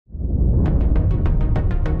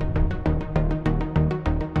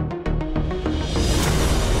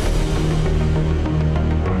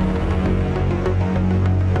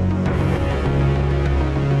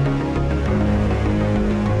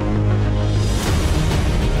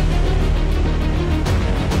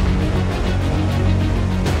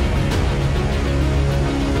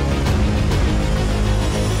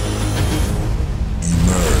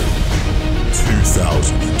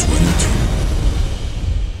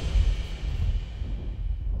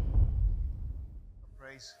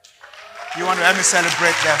praise. You want to help me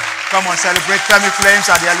celebrate them? Come on, celebrate Femi Flames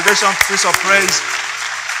at the Elevation Feast of Praise.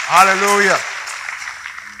 Hallelujah.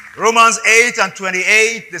 Romans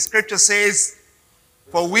 8:28, the scripture says,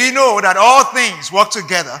 for we know that all things work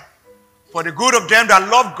together for the good of them that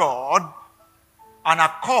love God and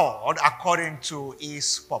are called according to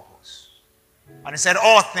his purpose. And he said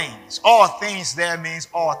all things. All things there means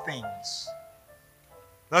all things.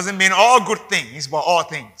 Doesn't mean all good things, but all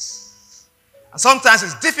things. And sometimes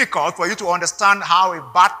it's difficult for you to understand how a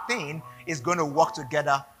bad thing is going to work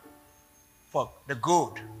together for the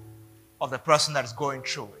good of the person that is going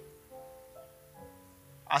through it.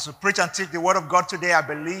 As we preach and teach the word of God today, I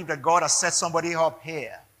believe that God has set somebody up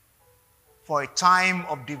here for a time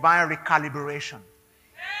of divine recalibration.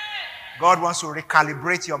 God wants to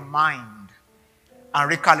recalibrate your mind and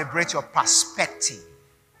recalibrate your perspective.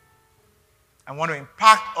 I want to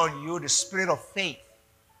impact on you the spirit of faith.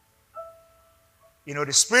 You know,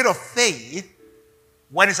 the spirit of faith,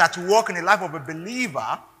 when it's at work in the life of a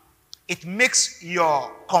believer, it makes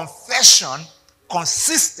your confession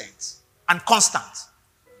consistent and constant.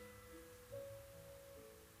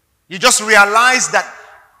 You just realize that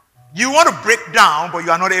you want to break down, but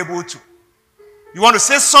you are not able to. You want to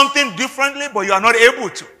say something differently, but you are not able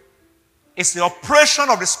to. It's the operation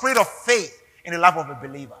of the spirit of faith in the life of a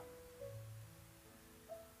believer.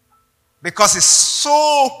 Because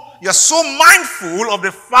you're so mindful of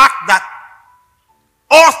the fact that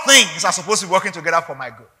all things are supposed to be working together for my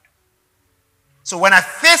good. So when I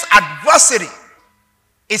face adversity,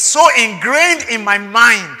 it's so ingrained in my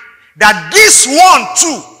mind that this one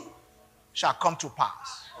too shall come to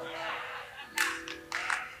pass.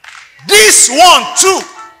 This one too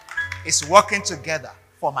is working together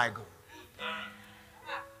for my good.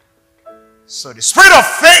 So the spirit of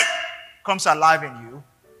faith comes alive in you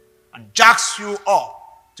and jacks you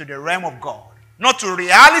up to the realm of God. Not to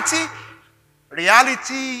reality.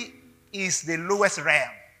 Reality is the lowest realm.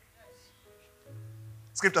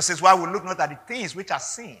 Scripture says, why we look not at the things which are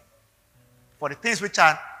seen. For the things which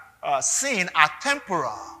are seen are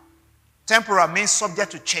temporal. Temporal means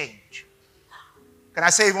subject to change. Can I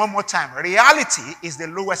say it one more time? Reality is the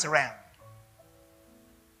lowest realm.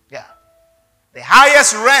 Yeah. The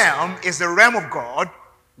highest realm is the realm of God,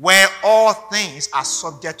 where all things are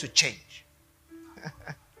subject to change.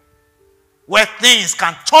 Where things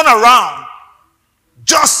can turn around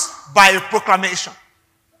just by a proclamation.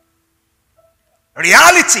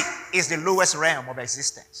 Reality is the lowest realm of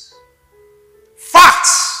existence.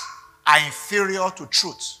 Facts are inferior to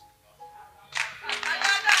truth.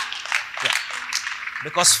 Yeah.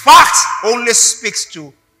 Because facts only speaks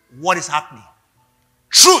to what is happening.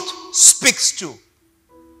 Truth speaks to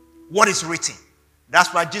what is written.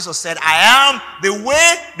 That's why Jesus said, I am the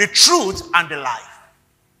way, the truth, and the life.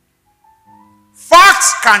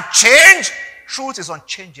 Facts can change. Truth is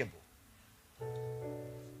unchangeable.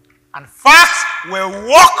 And facts will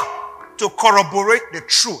work to corroborate the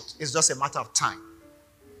truth. It's just a matter of time.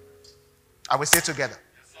 I will stay together.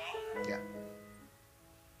 Yeah.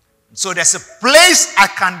 So there's a place I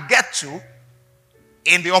can get to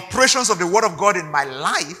in the operations of the Word of God in my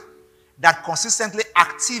life that consistently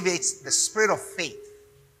activates the spirit of faith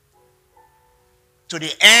to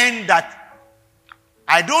the end that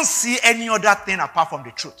I don't see any other thing apart from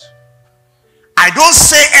the truth. I don't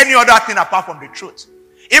say any other thing apart from the truth.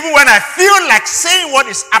 Even when I feel like saying what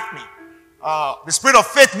is happening, the spirit of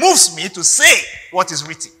faith moves me to say what is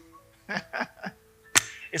written.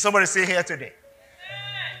 Is somebody still here today?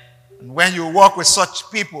 And when you walk with such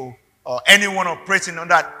people, or anyone operating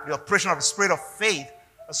under the operation of the spirit of faith,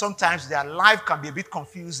 sometimes their life can be a bit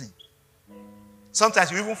confusing.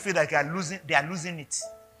 Sometimes you even feel like they are losing it.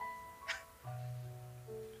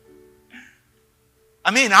 I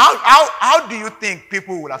mean, how do you think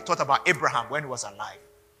people would have thought about Abraham when he was alive?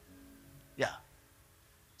 Yeah.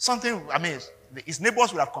 Something, I mean, his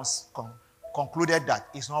neighbors would have concluded that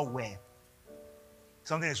he's not well.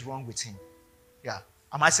 Something is wrong with him. Yeah.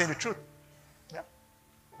 Am I saying the truth? Yeah.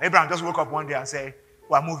 Abraham just woke up one day and said,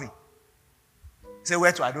 we're moving. He said,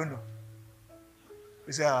 where to? I don't know.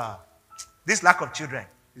 He said, this lack of children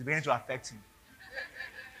is beginning to affect him.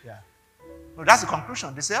 Yeah. No, that's the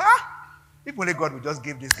conclusion. They say, if only God would just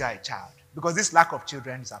give this guy a child. Because this lack of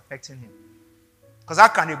children is affecting him. Because how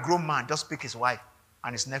can a grown man just pick his wife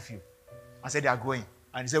and his nephew and say they are going?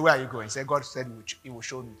 And he said, where are you going? He said, God said he will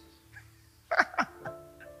show me.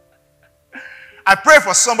 I pray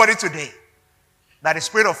for somebody today that the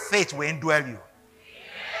spirit of faith will indwell you. Amen.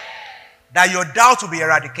 That your doubt will be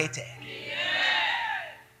eradicated. Amen.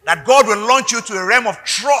 That God will launch you to a realm of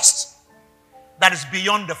trust that is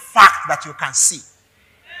beyond the fact that you can see.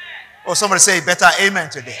 Oh, somebody say better amen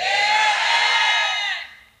today.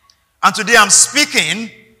 And today I'm speaking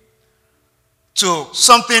to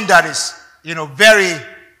something that is, very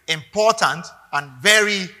important and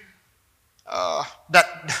very,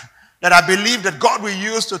 that I believe that God will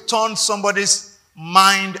use to turn somebody's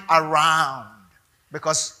mind around.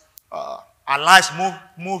 Because our lives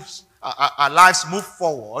move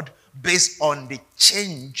forward based on the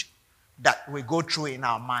change that we go through in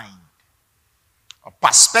our mind. A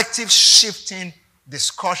perspective shifting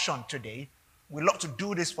discussion today. We love to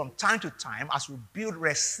do this from time to time as we build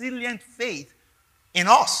resilient faith in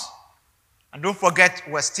us. And don't forget,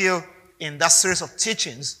 we're still in that series of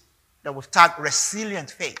teachings that we've tagged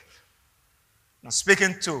resilient faith. Now,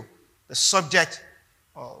 speaking to the subject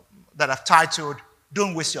that I've titled,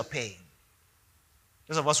 Don't Waste Your Pain.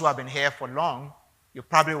 Those of us who have been here for long, you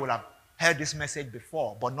probably will have heard this message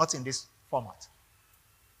before, but not in this format.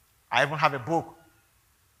 I even have a book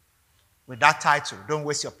with that title, Don't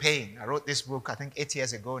Waste Your Pain. I wrote this book, I think, 8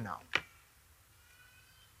 years ago now.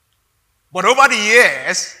 But over the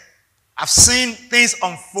years, I've seen things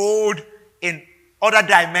unfold in other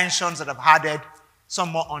dimensions that have added some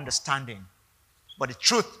more understanding. But the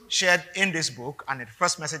truth shared in this book and the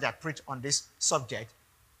first message I preached on this subject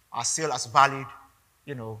are still as valid,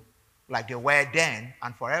 like they were then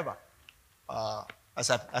and forever. As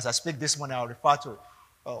I speak this morning, I'll refer to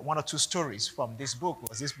one or two stories from this book,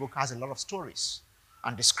 because this book has a lot of stories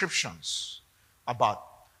and descriptions about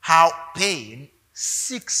how pain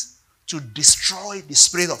seeks to destroy the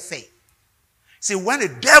spirit of faith. See, when the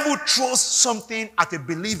devil throws something at a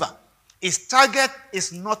believer, his target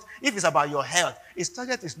is not, if it's about your health, his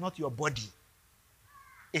target is not your body.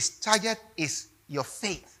 His target is your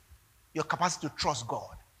faith, your capacity to trust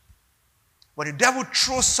God. When the devil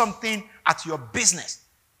throws something at your business,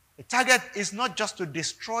 the target is not just to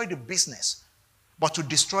destroy the business, but to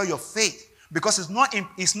destroy your faith. Because it's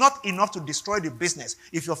not enough to destroy the business.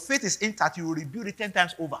 If your faith is intact, you will rebuild it 10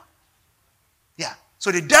 times over. Yeah.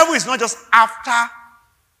 So the devil is not just after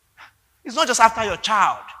your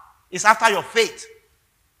child. It's after your faith.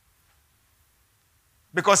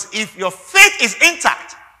 Because if your faith is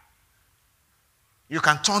intact, you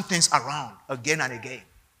can turn things around again and again.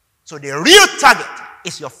 So the real target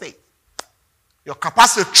is your faith. Your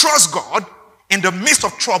capacity to trust God in the midst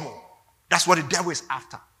of trouble. That's what the devil is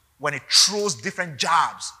after when he throws different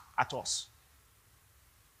jabs at us.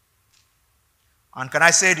 And can I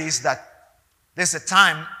say this, that there's a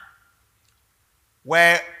time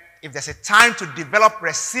where if there's a time to develop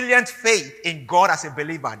resilient faith in God as a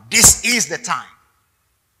believer, this is the time.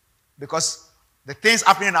 Because the things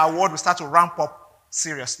happening in our world will start to ramp up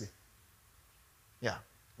seriously. Yeah.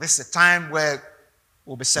 This is a time where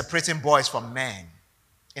we'll be separating boys from men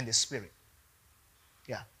in the spirit.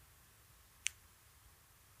 Yeah.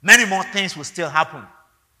 Many more things will still happen.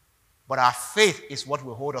 But our faith is what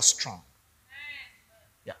will hold us strong.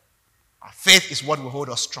 Yeah. Our faith is what will hold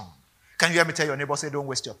us strong. Can you hear me tell your neighbor, say, don't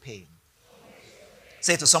waste your pain.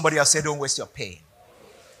 Say to somebody else, say, don't waste your pain.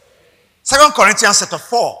 2 Corinthians chapter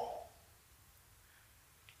 4.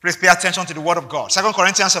 Please pay attention to the word of God. 2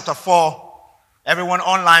 Corinthians chapter 4. Everyone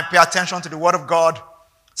online, pay attention to the word of God.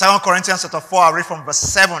 2 Corinthians chapter 4, I'll read from verse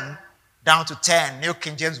 7 down to 10. New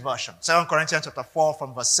King James Version. 2 Corinthians chapter 4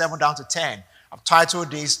 from verse 7 down to 10. I've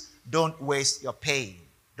titled this, Don't Waste Your Pain.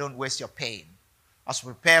 Don't waste your pain. As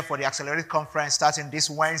we prepare for the Accelerated Conference starting this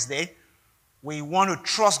Wednesday, we want to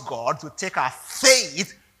trust God to take our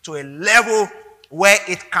faith to a level where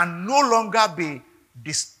it can no longer be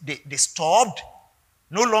disturbed,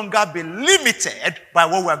 no longer be limited by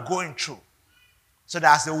what we're going through. So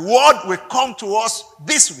that as the word will come to us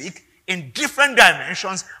this week in different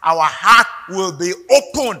dimensions, our heart will be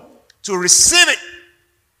open to receive it.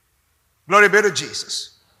 Glory be to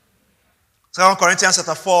Jesus. 2 Corinthians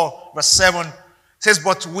chapter 4, verse 7 says,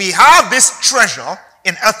 But we have this treasure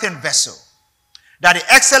in earthen vessel, that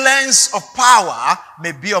the excellence of power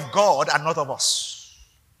may be of God and not of us.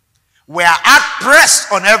 We are hard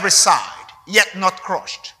pressed on every side, yet not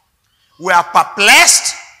crushed. We are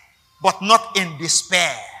perplexed, but not in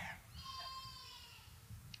despair.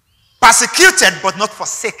 Persecuted, but not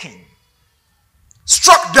forsaken.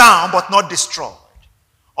 Struck down, but not destroyed.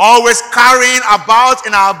 Always carrying about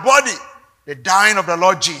in our body the dying of the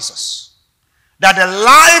Lord Jesus, that the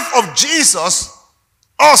life of Jesus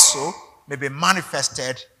also may be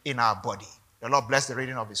manifested in our body. The Lord bless the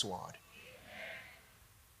reading of his word.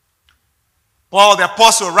 Paul the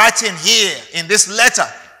apostle writing here in this letter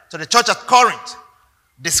to the church at Corinth,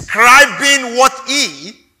 describing what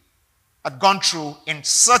he had gone through in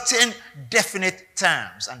certain definite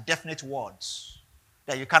terms and definite words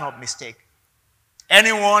that you cannot mistake.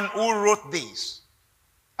 Anyone who wrote this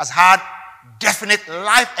has had definite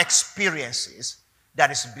life experiences that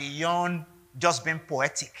is beyond just being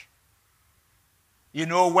poetic. You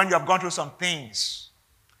know, when you have gone through some things,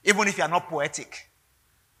 even if you are not poetic,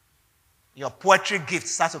 your poetry gift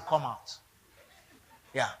starts to come out.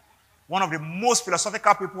 Yeah. One of the most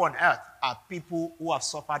philosophical people on earth are people who have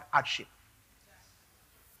suffered hardship.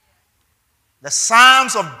 The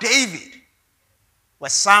Psalms of David were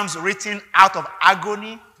psalms written out of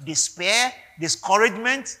agony, despair,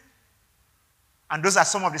 discouragement. And those are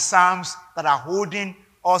some of the psalms that are holding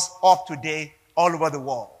us up today all over the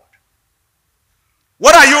world.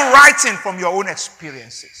 What are you writing from your own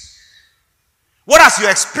experiences? What has your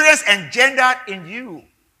experience engendered in you?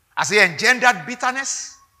 Has it engendered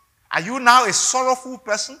bitterness? Are you now a sorrowful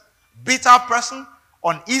person, bitter person,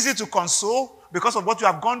 uneasy to console because of what you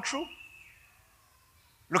have gone through?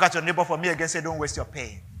 Look at your neighbor for me again. Say, don't waste your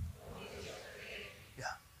pain. Yeah.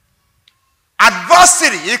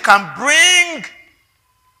 Adversity can bring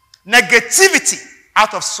negativity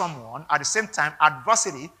out of someone. At the same time,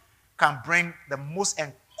 adversity can bring the most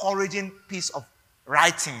encouraging piece of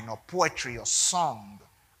writing or poetry or song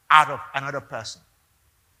out of another person.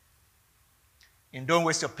 In Don't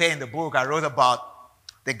Waste Your Pain, the book I wrote about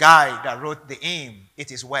the guy that wrote the hymn, It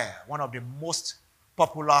Is Well, one of the most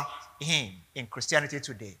popular hymn in Christianity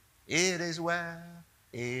today. It is well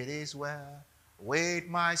with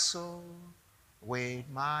my soul, with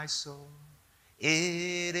my soul.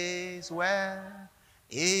 It is well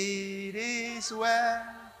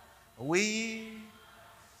with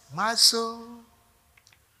my soul.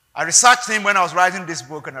 I researched him when I was writing this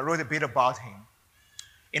book, and I wrote a bit about him.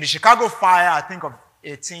 In the Chicago fire, I think of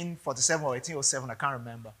 1847 or 1807, I can't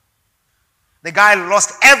remember. The guy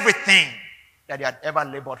lost everything that he had ever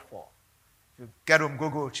labored for. If you get home,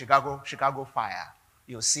 Google Chicago fire,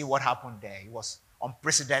 you'll see what happened there. It was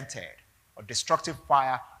unprecedented, a destructive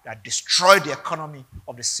fire that destroyed the economy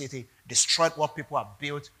of the city, destroyed what people have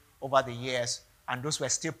built over the years, and those were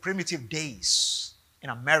still primitive days in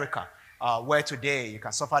America, where today you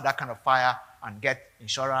can suffer that kind of fire and get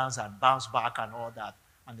insurance and bounce back and all that.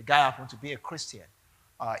 And the guy happened to be a Christian.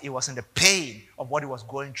 It was in the pain of what he was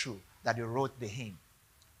going through that he wrote the hymn.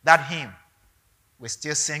 That hymn, we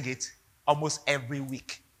still sing it almost every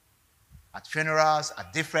week at funerals,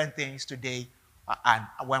 at different things today. And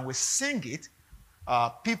when we sing it,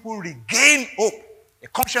 people regain hope, a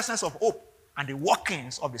consciousness of hope, and the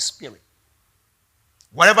workings of the Spirit.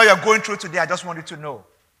 Whatever you're going through today, I just want you to know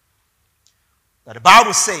that the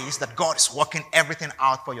Bible says that God is working everything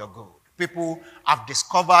out for your good. People have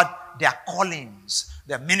discovered their callings,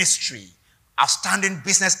 their ministry, outstanding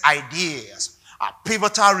business ideas,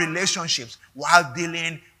 pivotal relationships while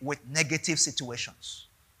dealing with negative situations.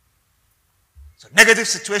 So negative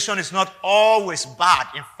situation is not always bad.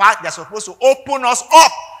 In fact, they're supposed to open us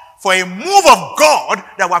up for a move of God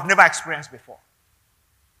that we have never experienced before.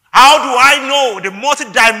 How do I know the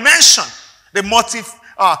multi-dimension, the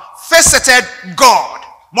multi-faceted God,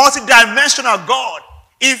 multi-dimensional God,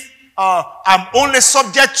 if I'm only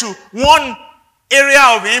subject to one area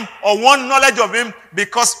of Him or one knowledge of Him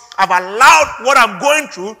because I've allowed what I'm going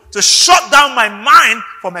through to shut down my mind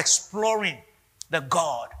from exploring the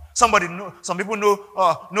God? Some people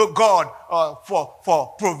know God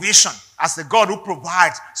for provision as the God who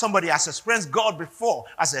provides. Somebody has experienced God before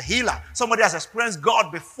as a healer. Somebody has experienced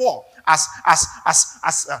God before as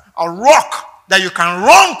a rock that you can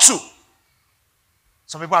run to.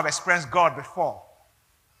 Some people have experienced God before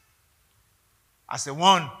as the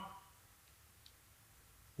one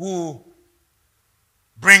who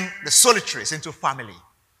brings the solitaries into family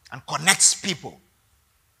and connects people.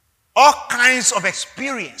 All kinds of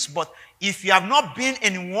experience. But if you have not been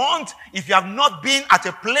in want, if you have not been at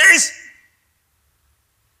a place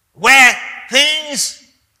where the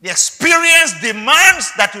experience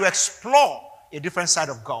demands that you explore a different side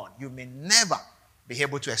of God, you may never be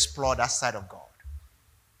able to explore that side of God.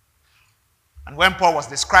 And when Paul was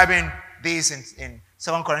describing this in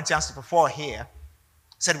 2 Corinthians 4 here,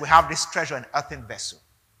 said we have this treasure in earthen vessel.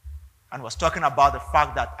 And was talking about the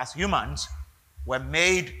fact that as humans, we're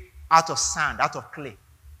made out of sand, out of clay.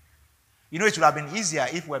 You know, it would have been easier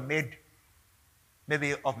if we're made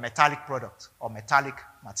maybe of metallic products or metallic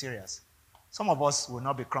materials. Some of us will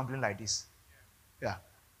not be crumbling like this. Yeah.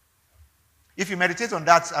 If you meditate on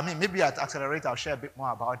that, maybe at Accelerate, I'll share a bit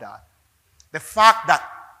more about that. The fact that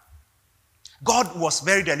God was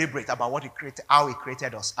very deliberate about what He created, how He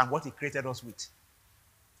created us, and what He created us with.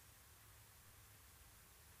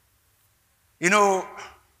 You know,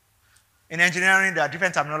 in engineering, there are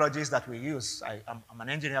different terminologies that we use. I'm an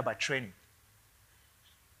engineer by training.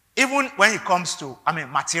 Even Even when it comes to,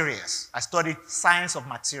 materials. I studied science of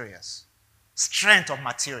materials, strength of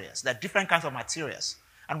materials. There are different kinds of materials.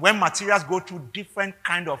 And when materials go through different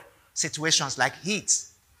kind of situations like heat,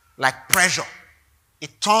 like pressure,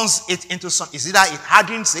 it turns it into something. It's either it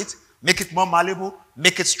hardens it, make it more malleable,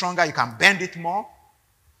 make it stronger, you can bend it more.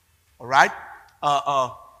 All right?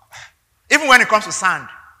 Even when it comes to sand,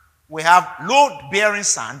 we have load-bearing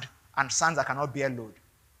sand and sand that cannot bear load.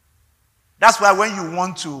 That's why when you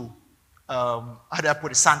want to,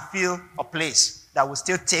 sand fill a place that will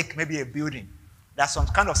still take maybe a building, there's some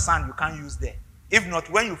kind of sand you can't use there. If not,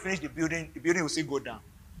 when you finish the building will still go down.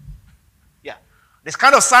 Yeah. This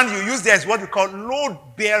kind of sand you use there is what we call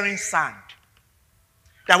load-bearing sand.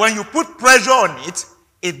 That when you put pressure on it,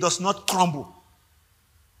 it does not crumble.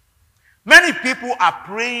 Many people are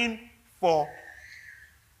praying for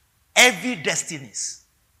heavy destinies.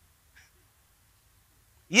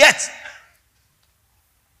 Yet,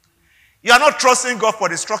 you are not trusting God for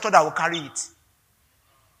the structure that will carry it.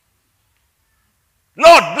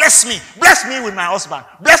 Lord, bless me. Bless me with my husband.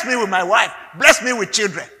 Bless me with my wife. Bless me with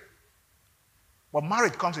children. But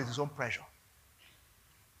marriage comes with its own pressure.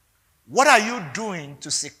 What are you doing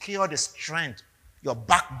to secure the strength, your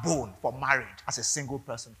backbone for marriage as a single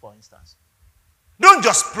person, for instance? Don't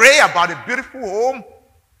just pray about a beautiful home.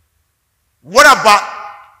 What about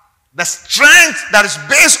the strength that is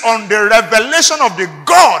based on the revelation of the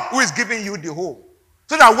God who is giving you the home?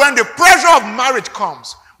 So that when the pressure of marriage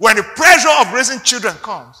comes, when the pressure of raising children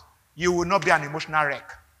comes, you will not be an emotional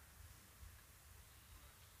wreck.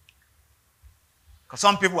 Because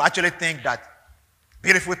some people actually think that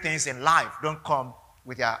beautiful things in life don't come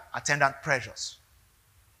with their attendant pressures.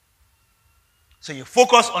 So you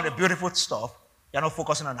focus on the beautiful stuff, you're not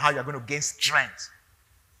focusing on how you're going to gain strength.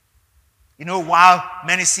 You know, while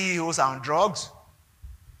many CEOs are on drugs,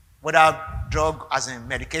 whether drug as in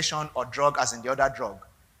medication or drug as in the other drug,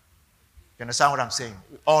 you understand what I'm saying?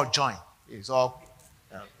 We all join. It's all,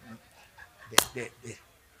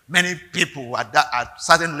 many people at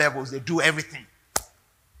certain levels, they do everything.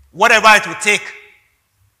 Whatever it will take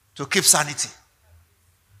to keep sanity.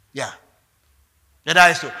 Yeah. The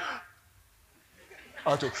other is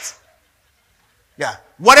yeah.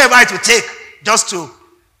 Whatever it will take just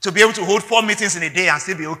to be able to hold 4 meetings in a day and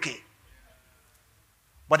still be okay.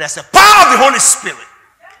 But there's a power of the Holy Spirit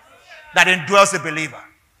that indwells the believer.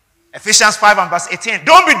 Ephesians 5 and verse 18.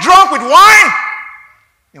 Don't be drunk with wine,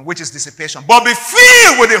 in which is dissipation, but be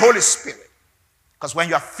filled with the Holy Spirit. Because when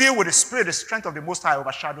you are filled with the Spirit, the strength of the Most High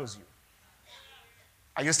overshadows you.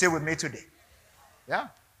 Are you still with me today? Yeah.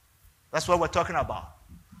 That's what we're talking about.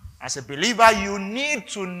 As a believer, you need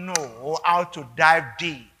to know how to dive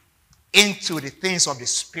deep into the things of the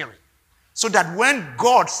Spirit. So that when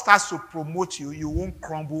God starts to promote you, you won't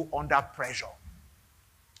crumble under pressure.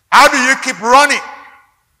 How do you keep running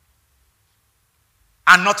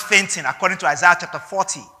and not fainting? According to Isaiah chapter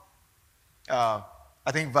 40,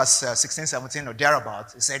 I think verse 16, 17 or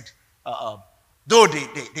thereabouts, it said, though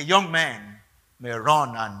the young man may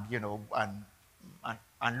run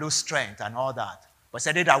and lose strength and all that, but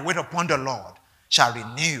said they that wait upon the Lord shall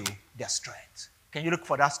renew their strength. Can you look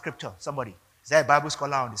for that scripture? Somebody. Is there a Bible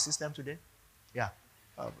scholar on the system today? Yeah.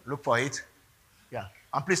 Look for it. Yeah.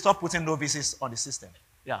 And please stop putting novices on the system.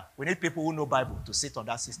 Yeah. We need people who know Bible to sit on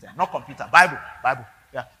that system. Not computer. Bible.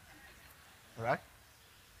 Yeah. All right?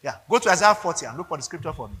 Yeah. Go to Isaiah 40 and look for the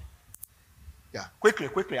scripture for me. Yeah.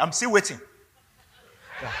 Quickly. I'm still waiting.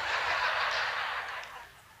 Yeah.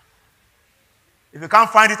 If you can't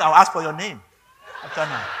find it, I'll ask for your name. After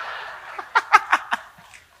now.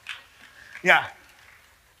 Yeah.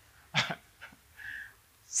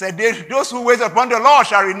 Said those who wait upon the Lord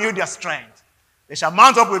shall renew their strength. They shall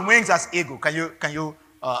mount up with wings as eagle. Can you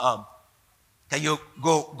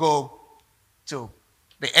go to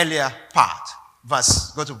the earlier part?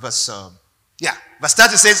 Go to verse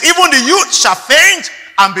 30 says, even the youth shall faint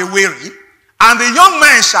and be weary, and the young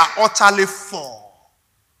man shall utterly fall.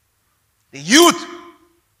 The youth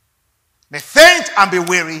may faint and be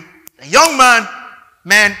weary, the young man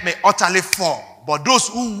may utterly fall, but those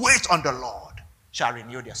who wait on the Lord shall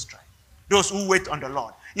renew their strength. Those who wait on the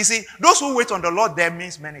Lord. You see, those who wait on the Lord, there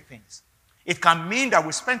means many things. It can mean that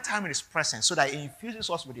we spend time in His presence so that He infuses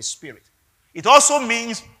us with His Spirit. It also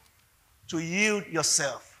means to yield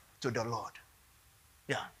yourself to the Lord.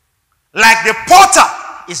 Yeah. Like the potter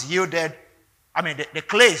is yielded, the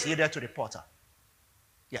clay is yielded to the potter.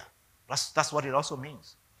 Yeah. That's what it also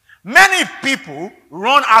means. Many people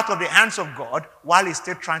run out of the hands of God while He's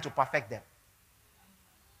still trying to perfect them.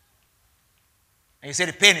 And you say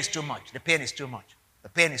the pain is too much. The pain is too much. The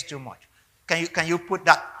pain is too much. Can you put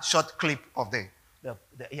that short clip of the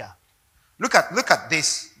Yeah. Look at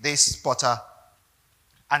this potter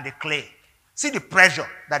and the clay. See the pressure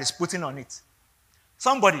that is putting on it.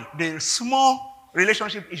 Somebody, the small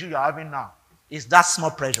relationship issue you're having now is that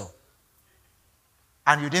small pressure.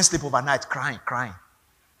 And you didn't sleep overnight crying.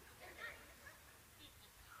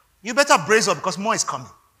 You better brace up because more is coming.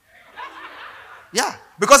 Yeah,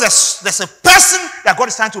 because there's a person that God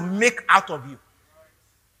is trying to make out of you.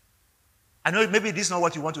 I know maybe this is not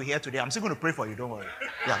what you want to hear today. I'm still going to pray for you, don't worry.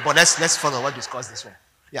 Yeah, but let's further discuss this one.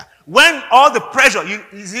 Yeah. When all the pressure,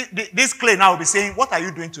 you see, this clay now will be saying, what are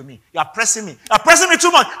you doing to me? You are pressing me. You are pressing me too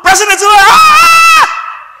much. Pressing me too much. Ah!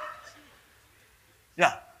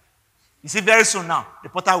 Yeah. You see, very soon now, the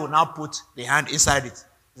potter will now put the hand inside it. It's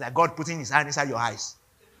like God putting his hand inside your eyes.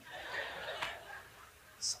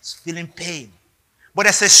 It's feeling pain. But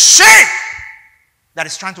there's a shape that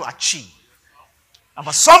is trying to achieve. And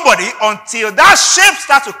for somebody, until that shape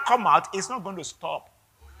starts to come out, it's not going to stop.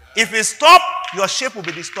 If it stops, your shape will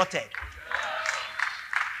be distorted.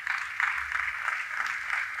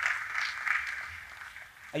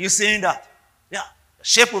 Are you seeing that? Yeah. The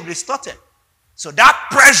shape will be distorted. So that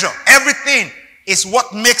pressure, everything is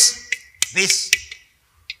what makes this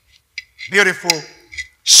beautiful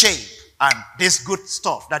shape and this good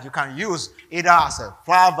stuff that you can use either as a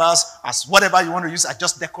flower vase, as whatever you want to use, as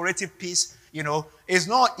just decorative piece. You know, it's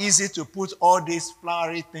not easy to put all these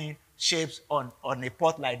flowery thing shapes on a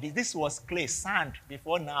pot like this. This was clay, sand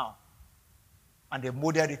before now. And they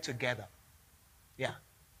molded it together. Yeah,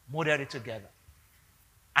 molded it together.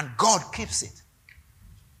 And God keeps it.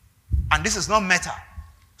 And this is not metal.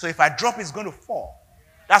 So if I drop it, it's going to fall.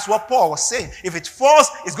 That's what Paul was saying. If it falls,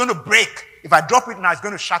 it's going to break. If I drop it now, it's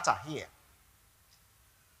going to shatter here.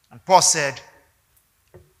 And Paul said,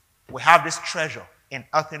 we have this treasure in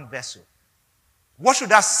earthen vessel. What should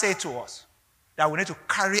that say to us? That we need to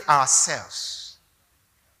carry ourselves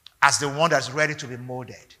as the one that's ready to be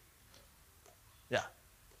molded. Yeah.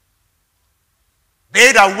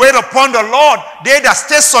 They that wait upon the Lord, they that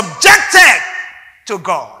stay subjected to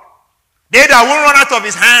God. They that won't run out of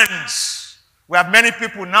his hands. We have many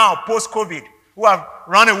people now, post-COVID, who have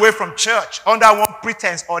run away from church under one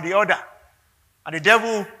pretense or the other. And the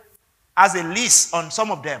devil has a lease on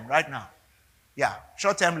some of them right now. Yeah,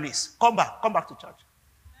 short-term lease. Come back to church.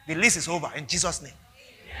 The lease is over in Jesus' name.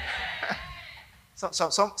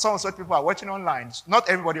 Some such people are watching online. Not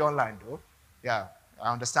everybody online, though. Yeah,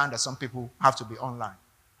 I understand that some people have to be online.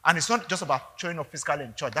 And it's not just about showing up physically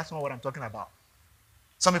in church. That's not what I'm talking about.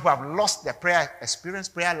 Some people have lost their prayer experience,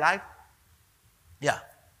 prayer life. Yeah.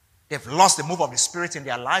 They've lost the move of the Spirit in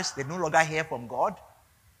their lives. They no longer hear from God.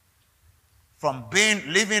 From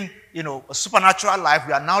living, a supernatural life,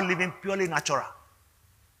 we are now living purely natural.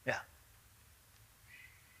 Yeah.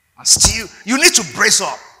 And still, you need to brace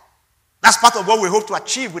up. That's part of what we hope to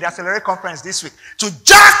achieve with the Accelerate Conference this week. To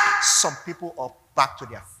jack some people up back to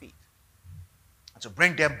their feet. And to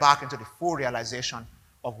bring them back into the full realization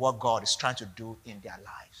of what God is trying to do in their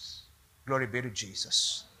lives. Glory be to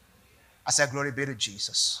Jesus. I said, glory be to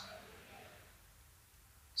Jesus.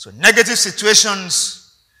 So negative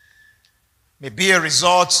situations may be a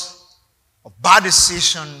result of bad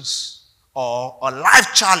decisions or a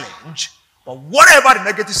life challenge, but whatever the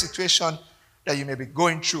negative situation that you may be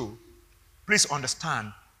going through, please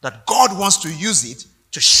understand that God wants to use it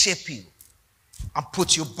to shape you and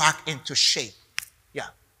put you back into shape. Yeah.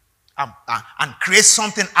 And create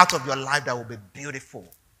something out of your life that will be beautiful.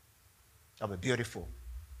 That will be beautiful.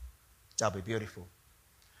 That will be beautiful.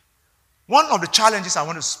 One of the challenges I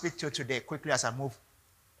want to speak to you today, quickly as I move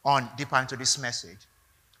on deeper into this message,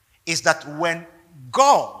 is that when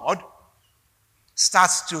God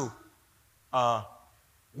starts to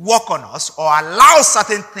work on us or allow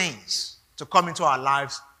certain things to come into our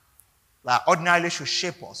lives that ordinarily should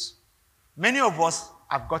shape us, many of us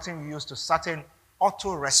have gotten used to certain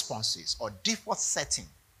auto responses or default setting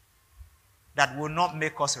that will not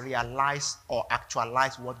make us realize or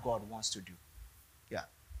actualize what God wants to do. Yeah.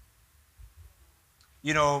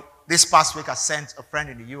 This past week I sent a friend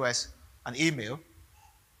in the US an email.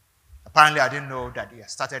 Apparently I didn't know that he had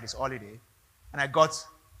started his holiday. And I got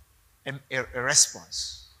a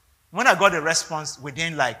response. When I got a response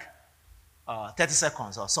within 30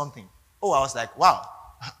 seconds or something, I was like, wow,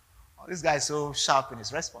 this guy is so sharp in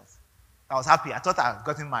his response. I was happy. I thought I had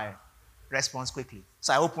gotten my response quickly.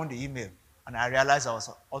 So I opened the email and I realized I was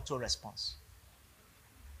an auto response.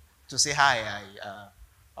 To say, hi,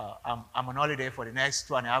 I'm on holiday for the next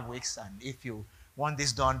 2.5 weeks, and if you want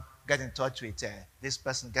this done, get in touch with this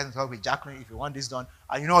person, get in touch with Jacqueline if you want this done.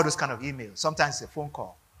 All those kind of emails. Sometimes it's a phone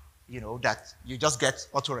call. that you just get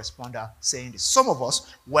autoresponder saying this. Some of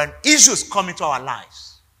us, when issues come into our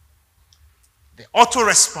lives, the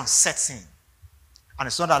auto-response sets in. And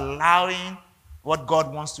it's not allowing what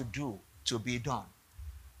God wants to do to be done.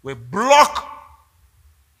 We block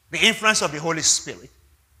the influence of the Holy Spirit.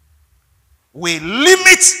 We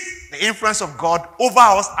limit the influence of God over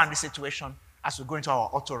us and the situation as we go into our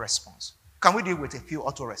auto-response. Can we deal with a few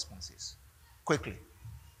auto-responses quickly?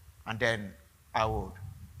 And then I will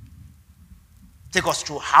take us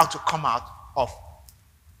through how to come out of,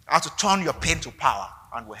 how to turn your pain to power,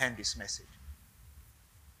 and we'll end this message.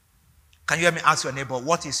 Can you hear me ask your neighbor,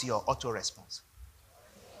 what is your auto-response?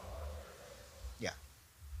 Yeah.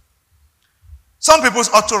 Some people's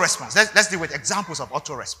auto-response, let's deal with examples of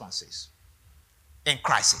auto-responses in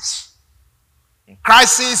crisis. In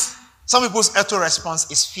crisis, some people's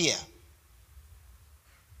auto-response is fear.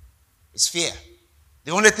 It's fear.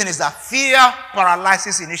 The only thing is that fear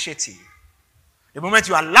paralyzes initiative. The moment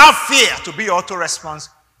you allow fear to be your auto-response,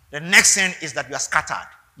 the next thing is that you are scattered.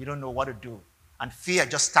 You don't know what to do. And fear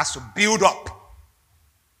just starts to build up.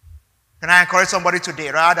 Can I encourage somebody today,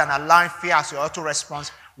 rather than allowing fear as your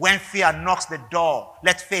auto-response, when fear knocks the door,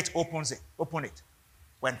 let faith open it.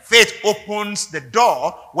 When faith opens the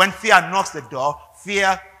door, when fear knocks the door,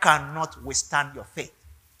 fear cannot withstand your faith.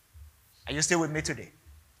 Are you still with me today?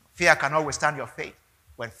 Fear cannot withstand your faith.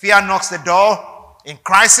 When fear knocks the door in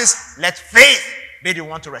crisis, let faith be the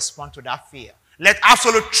one to respond to that fear. Let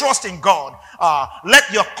absolute trust in God.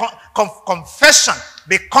 Let your confession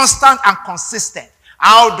be constant and consistent.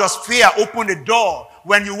 How does fear open the door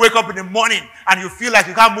when you wake up in the morning and you feel like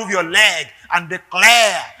you can't move your leg and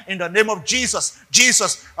declare in the name of Jesus,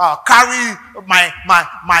 Jesus, carry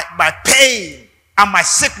my pain and my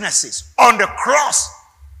sicknesses on the cross.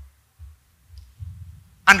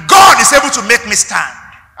 And God is able to make me stand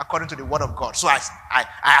according to the word of God. So I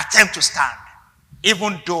attempt to stand,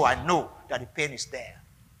 even though I know that the pain is there.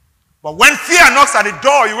 But when fear knocks at the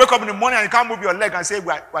door, you wake up in the morning and you can't move your leg and say,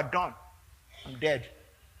 we're done. I'm dead.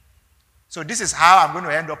 So this is how I'm going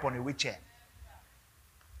to end up on a wheelchair.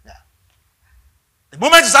 Yeah. The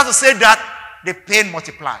moment you start to say that, the pain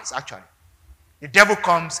multiplies, actually. The devil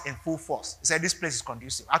comes in full force. He said, this place is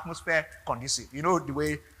conducive. Atmosphere conducive. You know the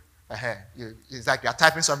way, it's like you're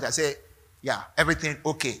typing something. I say, yeah, everything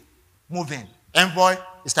okay. Moving. Envoy,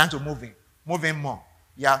 it's time to move in. Move in more.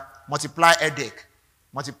 Yeah, multiply headache.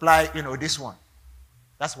 Multiply, this one.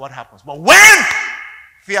 That's what happens. But when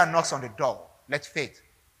fear knocks on the door, let faith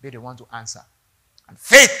be the one to answer. And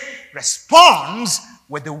faith responds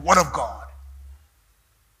with the word of God.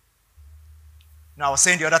 Now, I was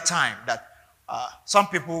saying the other time that some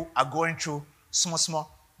people are going through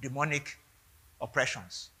small demonic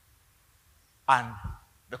oppressions. And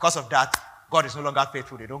because of that, God is no longer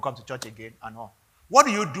faithful. They don't come to church again and all. What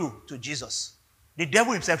do you do to Jesus? The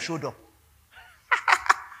devil himself showed up.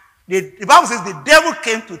 The Bible says the devil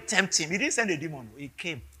came to tempt him. He didn't send a demon. He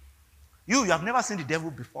came. You have never seen the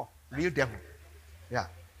devil before. Real devil. Yeah.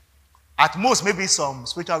 At most, maybe some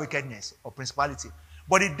spiritual wickedness or principality.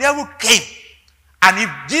 But the devil came. And if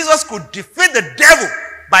Jesus could defeat the devil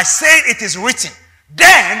by saying it is written,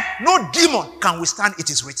 then no demon can withstand it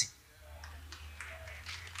is written.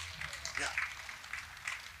 Yeah.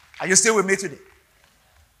 Are you still with me today?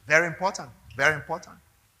 Very important. Very important.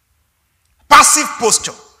 Passive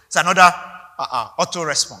posture is another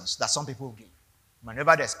auto-response that some people give.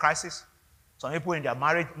 Whenever there's crisis, some people in their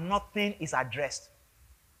marriage, nothing is addressed.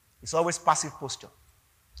 It's always passive posture.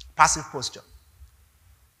 Passive posture.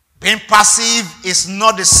 Being passive is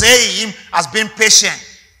not the same as being patient.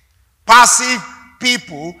 Passive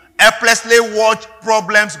people helplessly watch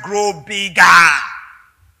problems grow bigger.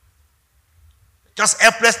 Just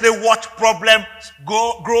helplessly watch problems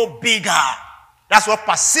grow bigger. That's what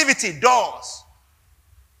passivity does.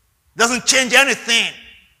 It doesn't change anything.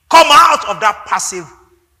 Come out of that passive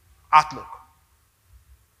outlook.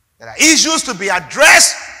 There are issues to be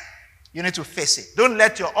addressed. You need to face it. Don't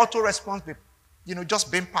let your auto-response be,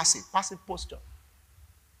 just being passive. Passive posture.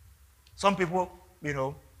 Some people,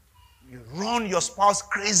 you run your spouse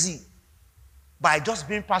crazy by just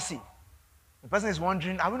being passive. The person is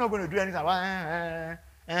wondering, are we not going to do anything?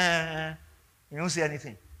 You don't say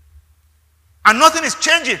anything. And nothing is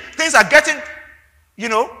changing. Things are getting,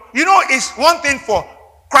 it's one thing for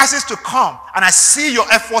crisis to come and I see your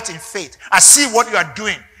effort in faith. I see what you are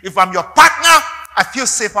doing. If I'm your partner, I feel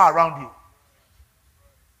safer around you.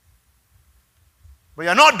 But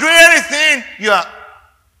you're not doing anything.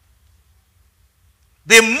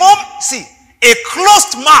 A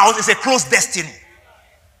closed mouth is a closed destiny.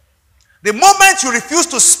 The moment you refuse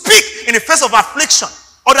to speak in the face of affliction,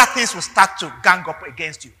 other things will start to gang up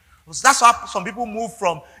against you. Because that's how some people move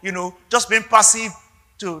from, just being passive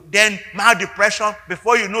to then mild depression.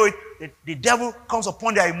 Before you know it, the devil comes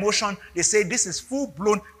upon their emotion. They say this is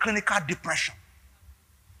full-blown clinical depression.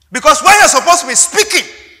 Because when you're supposed to be speaking,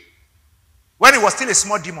 when it was still a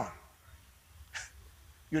small demon,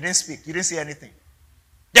 you didn't speak. You didn't say anything.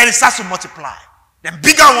 Then it starts to multiply. Then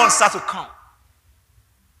bigger ones start to come.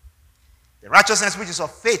 The righteousness which is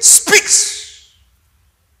of faith speaks.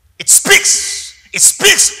 It speaks. It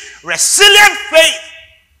speaks. Resilient faith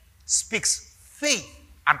speaks faith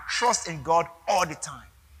and trust in God all the time.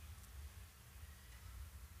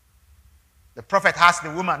 The prophet asked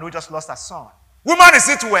the woman who just lost her son, "Woman, is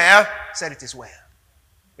it well?" Said, "It is well.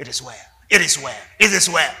 It is well. It is well. It is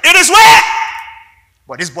well. It is well."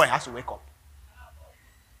 But this boy has to wake up.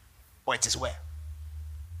 But it is well.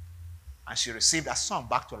 And she received her son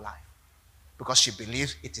back to life because she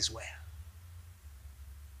believes it is well.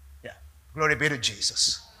 Yeah. Glory be to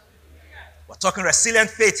Jesus. We're talking resilient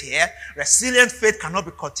faith here. Resilient faith cannot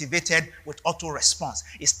be cultivated with auto response.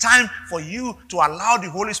 It's time for you to allow the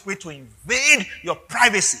Holy Spirit to invade your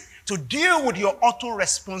privacy, to deal with your auto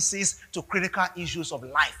responses to critical issues of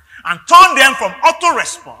life, and turn them from auto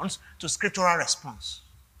response to scriptural response.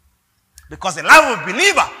 Because the life of a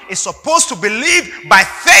believer is supposed to believe by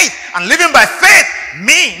faith, and living by faith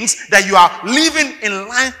means that you are living in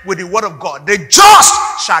line with the word of God. The just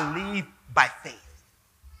shall live by faith.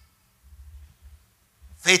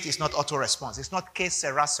 Faith is not auto response. It's not que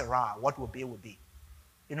sera sera. What will be will be.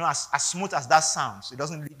 As smooth as that sounds, it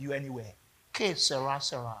doesn't lead you anywhere. Que sera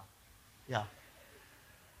sera. Yeah.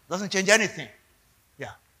 Doesn't change anything.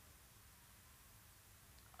 Yeah.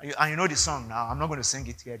 And you know the song now. I'm not going to sing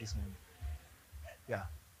it here this morning. Yeah.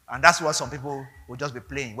 And that's what some people will just be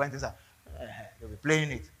playing. When things are, they'll be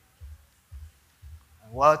playing it.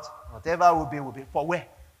 And whatever will be. For where?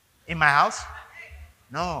 In my house?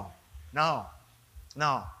 No.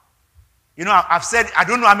 I've said, I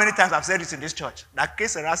don't know how many times I've said this in this church, that que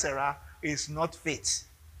sera sera is not faith.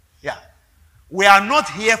 Yeah. We are not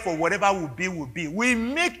here for whatever will be, will be. We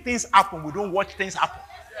make things happen. We don't watch things happen.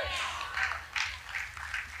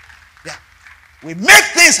 Yeah. We make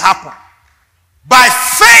things happen. By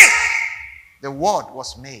faith, the world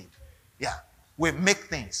was made. Yeah. We make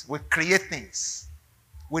things. We create things.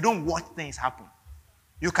 We don't watch things happen.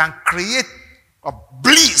 You can create a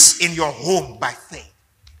bliss in your home by faith.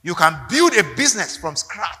 You can build a business from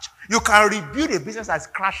scratch. You can rebuild a business that's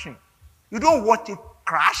crashing. You don't watch it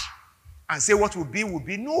crash and say what will be will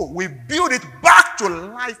be. No, we build it back to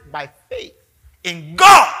life by faith in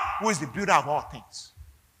God, who is the builder of all things.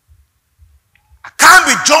 I can't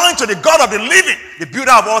be joined to the God of the living, the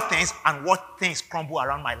builder of all things, and watch things crumble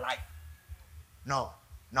around my life. No.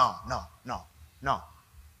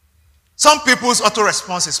 Some people's auto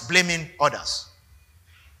response is blaming others.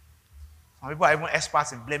 Some people are even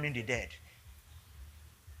experts in blaming the dead.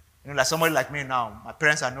 Like somebody like me now, my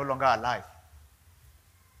parents are no longer alive.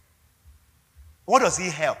 What does he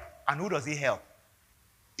help? And who does he help?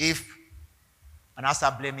 And I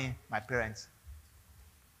start blaming my parents.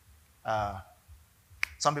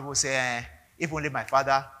 Some people say, if only my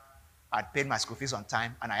father had paid my school fees on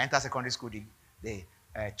time and I entered secondary school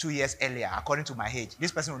 2 years earlier, according to my age,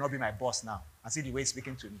 this person will not be my boss now. And see the way he's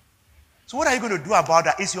speaking to me. So what are you going to do about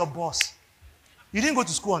that? It's your boss. You didn't go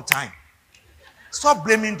to school on time. Stop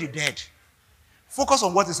blaming the dead. Focus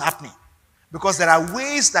on what is happening. Because there are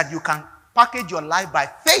ways that you can package your life by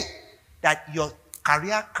faith that your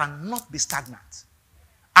career cannot be stagnant.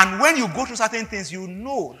 And when you go through certain things, you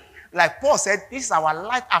know, like Paul said, this is our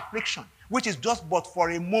light affliction, which is just but for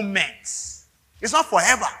a moment. It's not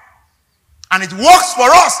forever. And it works for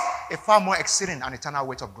us a far more exceeding and eternal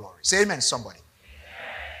weight of glory. Say amen, somebody.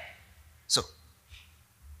 So,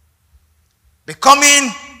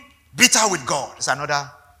 becoming bitter with God is another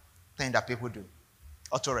thing that people do.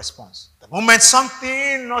 Auto response. The moment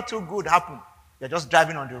something not too good happens, you're just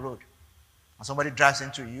driving on the road, and somebody drives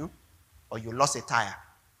into you, or you lost a tire.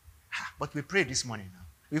 But we prayed this morning now.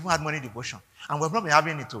 We even had morning devotion. And we've not been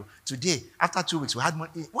having it today. After 2 weeks, we had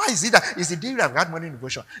money. Why is it that it's the day that we had morning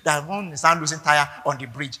devotion that one is losing tire on the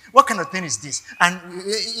bridge? What kind of thing is this? And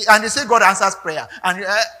they say God answers prayer. And,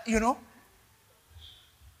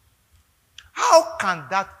 how can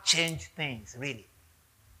that change things, really?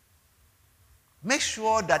 Make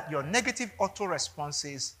sure that your negative auto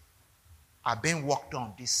responses are being worked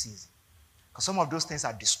on this season. Because some of those things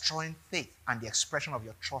are destroying faith and the expression of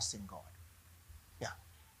your trust in God. Yeah.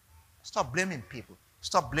 Stop blaming people.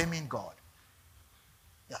 Stop blaming God.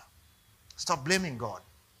 Yeah. Stop blaming God.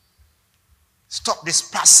 Stop this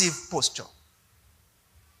passive posture.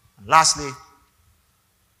 And lastly,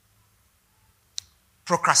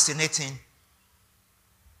 procrastinating,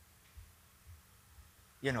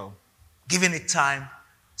 giving it time.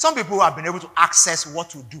 Some people have been able to access what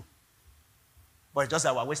to do, but it's just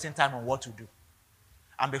that we're wasting time on what to do.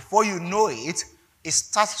 And before you know it,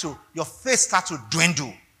 your faith starts to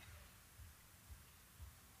dwindle.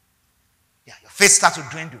 Yeah, your faith starts to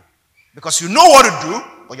dwindle. Because you know what to do,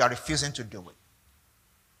 but you are refusing to do it.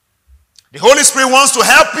 The Holy Spirit wants to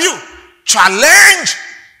help you challenge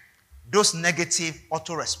those negative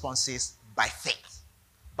auto-responses by faith.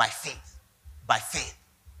 By faith. By faith.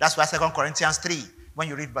 That's why 2 Corinthians 3, when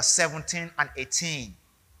you read verse 17 and 18, it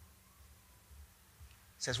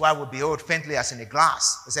says, while we behold faintly as in a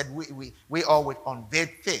glass. It said, we all with unveiled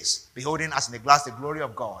face, beholding as in a glass the glory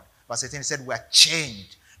of God. Verse 18, it said, we are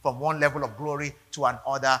changed from one level of glory to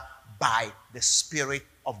another by the Spirit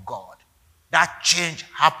of God. That change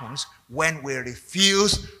happens when we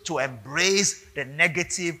refuse to embrace the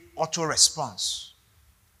negative auto-response.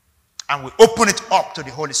 And we open it up to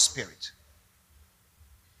the Holy Spirit.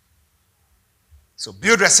 So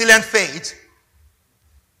build resilient faith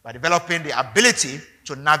by developing the ability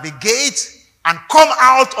to navigate and come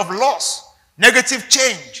out of loss, negative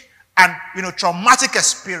change, and traumatic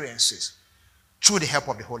experiences through the help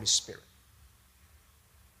of the Holy Spirit.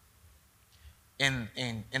 In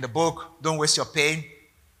the book, Don't Waste Your Pain,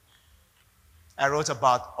 I wrote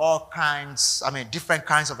about different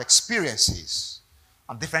kinds of experiences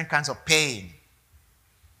and different kinds of pain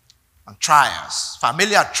and trials,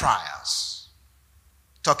 familiar trials,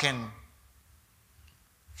 talking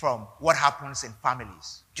from what happens in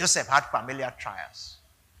families. Joseph had familiar trials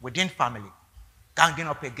within family, ganging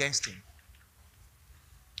up against him,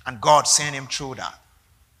 and God sent him through that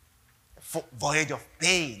voyage of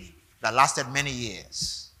pain that lasted many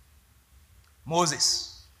years.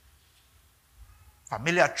 Moses,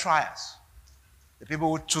 familiar trials. The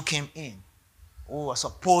people who took him in, who were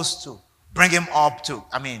supposed to bring him up to,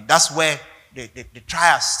 that's where the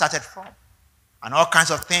trials started from. And all kinds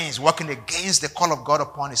of things working against the call of God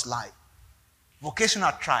upon his life.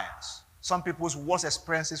 Vocational trials. Some people's worst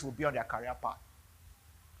experiences will be on their career path.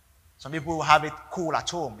 Some people will have it cool at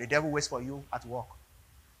home. The devil waits for you at work.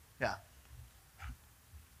 Yeah.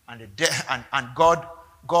 And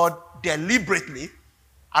God deliberately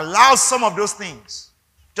allows some of those things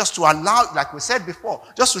just to allow, like we said before,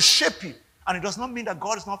 just to shape you. And it does not mean that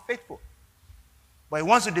God is not faithful. But he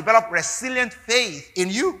wants to develop resilient faith in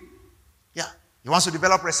you. Yeah. He wants to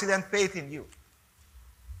develop resilient faith in you.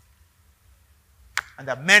 And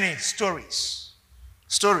there are many stories.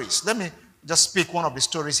 Let me just speak one of the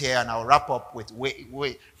stories here, and I'll wrap up with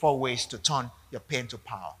 4 ways to turn your pain to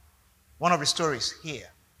power. One of the stories here.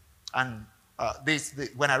 And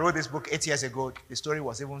when I wrote this book 8 years ago, the story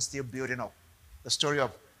was even still building up. The story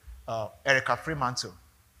of Erica Fremantle,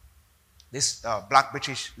 this black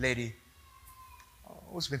British lady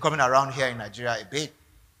who's been coming around here in Nigeria a bit.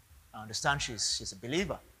 I understand she's a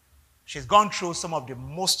believer. She's gone through some of the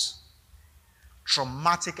most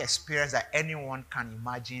traumatic experience that anyone can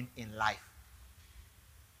imagine in life.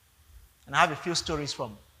 And I have a few stories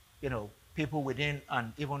from, people within,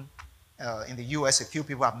 and even in the US, a few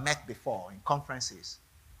people I've met before in conferences.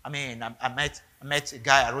 I met a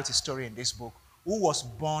guy, I wrote a story in this book, who was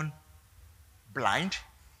born blind,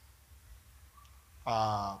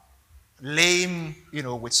 lame,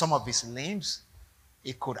 with some of his limbs.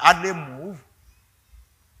 He could hardly move.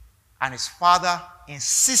 And his father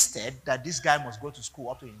insisted that this guy must go to school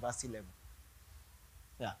up to university level.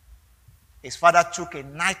 Yeah. His father took a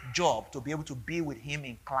night job to be able to be with him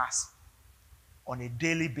in class on a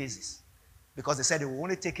daily basis. Because they said they will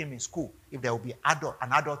only take him in school if there will be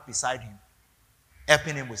an adult beside him,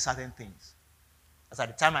 helping him with certain things. As at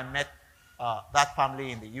the time I met that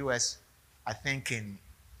family in the US, I think in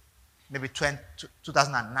maybe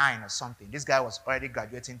 2009 or something. This guy was already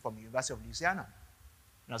graduating from the University of Louisiana.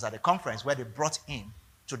 And I was at a conference where they brought him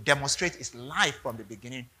to demonstrate his life from the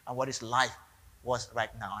beginning and what his life was right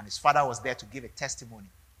now. And his father was there to give a testimony.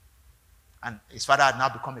 And his father had now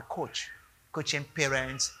become a coach, coaching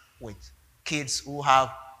parents with kids who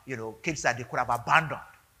have, kids that they could have abandoned.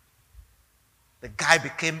 The guy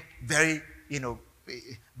became very,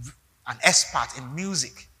 an expert in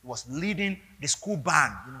music. He was leading the school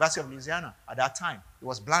band, University of Louisiana, at that time. He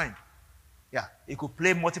was blind. Yeah, he could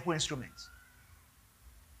play multiple instruments.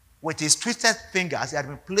 With his twisted fingers, he had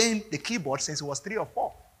been playing the keyboard since he was 3 or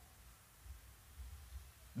 4.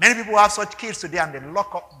 Many people have such kids today and they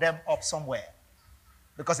lock them up somewhere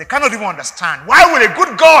because they cannot even understand. Why would a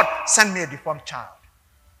good God send me a deformed child?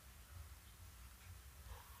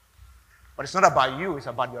 But it's not about you, it's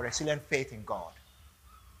about your resilient faith in God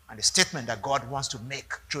and the statement that God wants to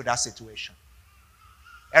make through that situation.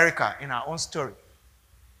 Erica, in her own story,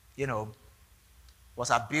 was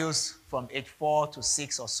abused from age 4 to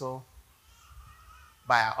 6 or so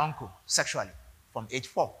by her uncle sexually from age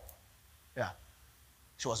 4. Yeah.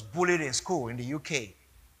 She was bullied in school in the UK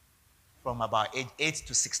from about age 8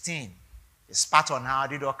 to 16. They spat on her,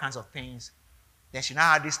 did all kinds of things. Then she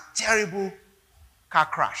now had this terrible car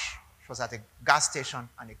crash. She was at a gas station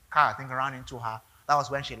and a car, I think, ran into her. That was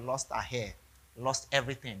when she lost her hair, lost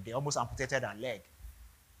everything. They almost amputated her leg.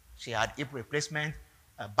 She had hip replacement,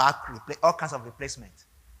 back, all kinds of replacement.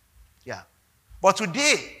 Yeah. But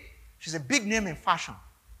today, she's a big name in fashion.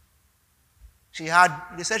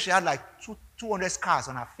 They said she had like 200 scars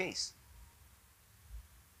on her face.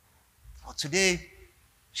 But today,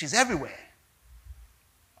 she's everywhere.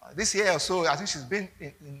 This year or so, I think she's been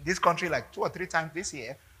in this country like 2 or 3 times this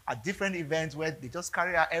year at different events where they just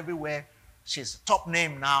carry her everywhere. She's a top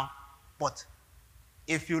name now. But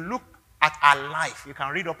if you look at her life, you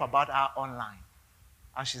can read up about her online.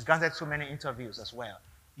 And she's granted so many interviews as well.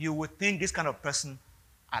 You would think this kind of person,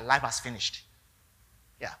 her life has finished.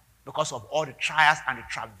 Yeah, because of all the trials and the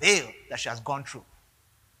travail that she has gone through.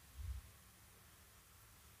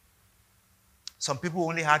 Some people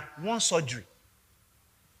only had one surgery.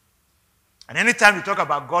 And anytime you talk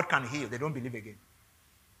about God can heal, they don't believe again.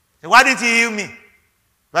 So why didn't he heal me?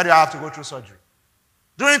 Why do I have to go through surgery?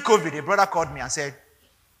 During COVID, a brother called me and said,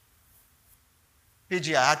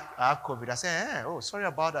 PG, I had COVID. I said, oh, sorry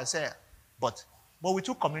about that. I said, but we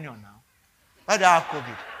took communion now. Why do I have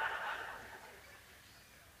COVID?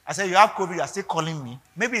 I said, you have COVID, you are still calling me.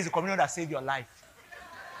 Maybe it's the communion that saved your life.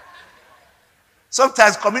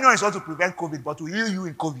 Sometimes communion is not to prevent COVID, but to heal you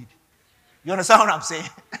in COVID. You understand what I'm saying?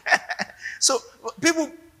 So people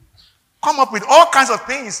come up with all kinds of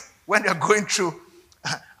things when they're going through.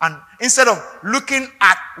 And instead of looking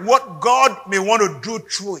at what God may want to do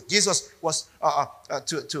through it, Jesus was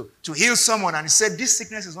to heal someone, and he said, this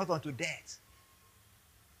sickness is not unto death,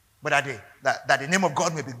 but that the name of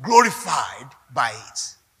God may be glorified by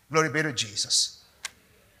it. Glory be to Jesus.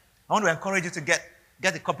 I want to encourage you to get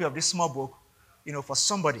a copy of this small book, for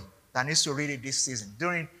somebody that needs to read it this season.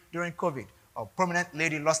 During COVID, a prominent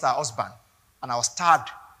lady lost her husband, and I was tagged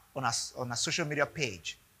on a social media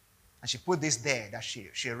page. And she put this there, that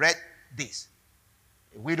she read this.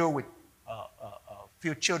 A widow with a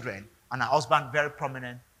few children and her husband very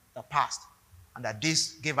prominent that passed. And that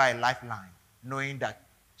this gave her a lifeline, knowing that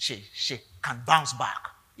she can bounce back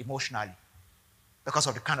emotionally because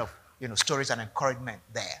of the kind of stories and encouragement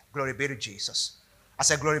there. Glory be to Jesus. I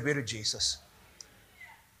said, glory be to Jesus.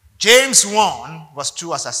 James 1, verse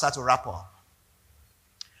 2, as I start to wrap up.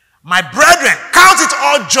 My brethren, count it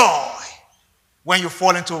all joy when you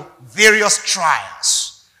fall into various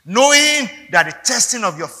trials, knowing that the testing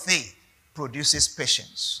of your faith produces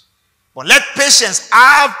patience. But let patience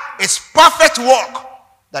have its perfect work,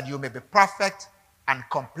 that you may be perfect and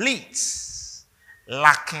complete,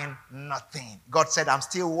 lacking nothing. God said, I'm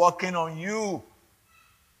still working on you.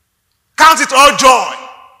 Count it all joy.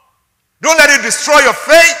 Don't let it destroy your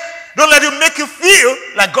faith. Don't let it make you feel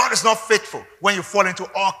like God is not faithful when you fall into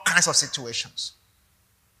all kinds of situations.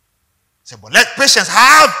 Say, but let patience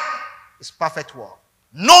have its perfect work.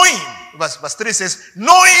 Knowing, verse 3 says,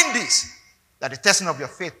 knowing this, that the testing of your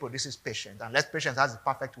faith produces patience. And let patience have its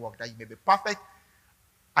perfect work, that you may be perfect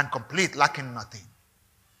and complete, lacking nothing.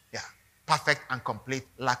 Yeah, perfect and complete,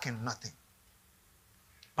 lacking nothing.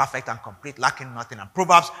 Perfect and complete, lacking nothing. And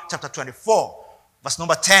Proverbs chapter 24, verse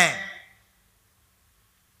number 10.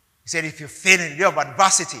 He said, if you fail in the day of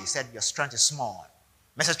adversity, he said, your strength is small.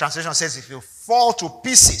 Message translation says, if you fall to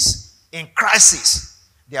pieces in crisis,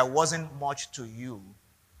 there wasn't much to you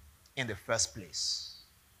in the first place.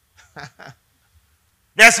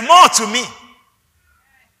 There's more to me.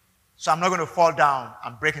 So I'm not going to fall down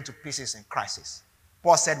and break into pieces in crisis.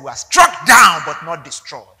 Paul said, we are struck down but not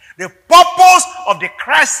destroyed. The purpose of the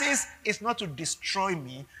crisis is not to destroy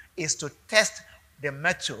me, is to test the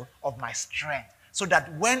metal of my strength. So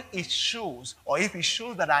that when it shows, or if it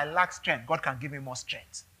shows that I lack strength, God can give me more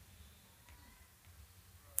strength.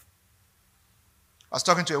 I was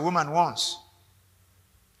talking to a woman once.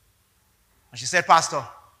 And she said, Pastor,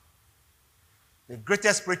 the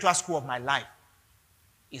greatest spiritual school of my life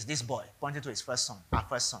is this boy, pointing to his first son, our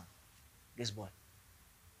first son, this boy.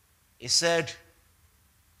 He said,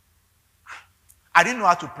 I didn't know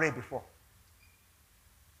how to pray before.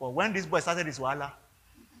 But when this boy started his wala,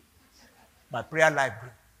 my prayer life grew.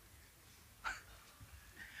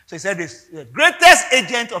 So he said, the greatest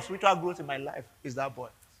agent of spiritual growth in my life is that boy.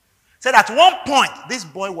 He said at one point, this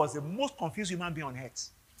boy was the most confused human being on earth.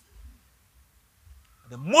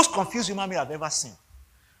 The most confused human being I've ever seen.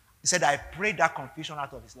 He said, I prayed that confusion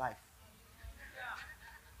out of his life.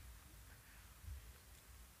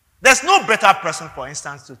 There's no better person, for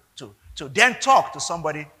instance, to then talk to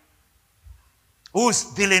somebody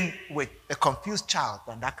who's dealing with a confused child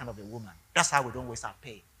than that kind of a woman. That's how we don't waste our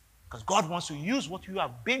pain. Because God wants to use what you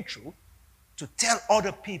have been through to tell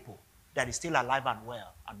other people that he's still alive and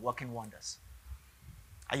well and working wonders.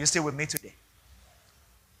 Are you still with me today?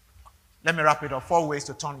 Let me wrap it up. 4 ways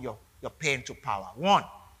to turn your pain to power. 1,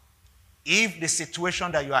 if the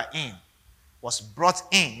situation that you are in was brought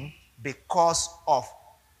in because of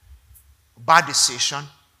bad decision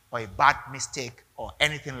or a bad mistake or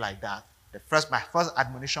anything like that, my first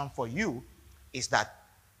admonition for you is that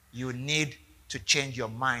you need to change your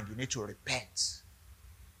mind. You need to repent.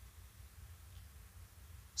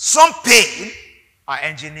 Some pain are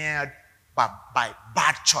engineered by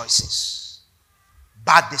bad choices,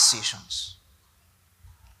 bad decisions.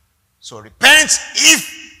 So repent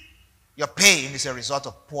if your pain is a result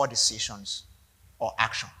of poor decisions or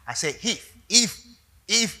action. I say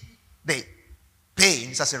if the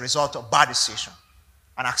pain is as a result of bad decision,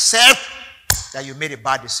 and accept that you made a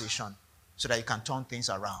bad decision so that you can turn things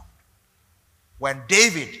around. When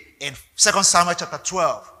David in 2 Samuel chapter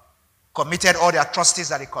 12 committed all the atrocities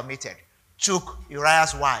that he committed, took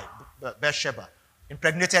Uriah's wife, Bathsheba,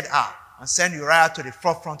 impregnated her, and sent Uriah to the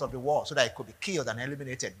forefront of the war so that he could be killed and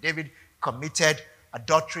eliminated. David committed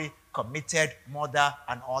adultery, committed murder,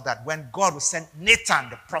 and all that. When God would send Nathan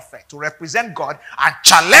the prophet to represent God and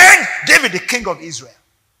challenge David, the king of Israel.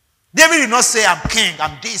 David did not say, I'm king,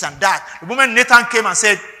 I'm this and that. The moment Nathan came and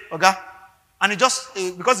said, okay, and he just,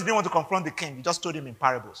 because he didn't want to confront the king, he just told him in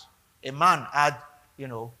parables. A man had,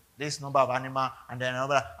 this number of animal, and then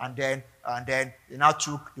another, and then he now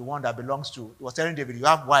took the one that belongs to, he was telling David, you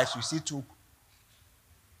have wives, you see two.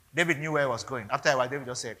 David knew where he was going. After a while, David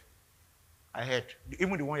just said, I heard,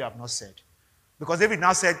 even the one you have not said. Because David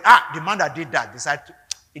now said, the man that did that decided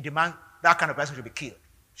he demands that kind of person should be killed,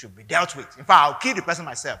 should be dealt with. In fact, I'll kill the person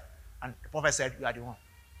myself. And the prophet said, you are the one.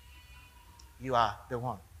 You are the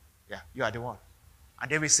one. Yeah, you are the one. And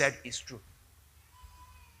David said, it's true.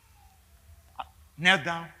 Knelt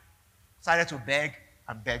down, started to beg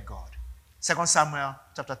and beg God. 2 Samuel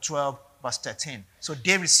chapter 12, verse 13. So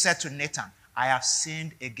David said to Nathan, I have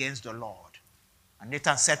sinned against the Lord. And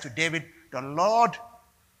Nathan said to David, the Lord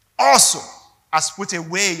also has put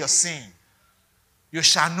away your sin. You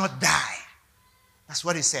shall not die. That's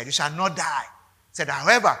what he said. You shall not die. He said,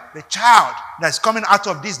 however, the child that is coming out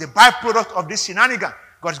of this, the byproduct of this shenanigan,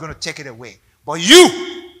 God is going to take it away. But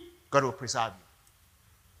you, God will preserve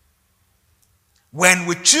you. When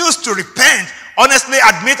we choose to repent, honestly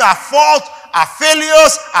admit our fault, our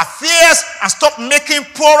failures, our fears, and stop making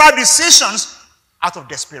poorer decisions out of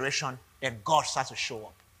desperation, then God starts to show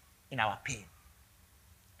up in our pain.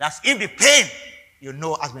 That's if the pain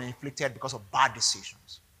has been inflicted because of bad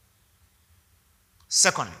decisions.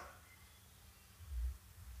 Secondly,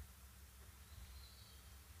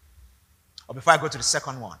 or before I go to the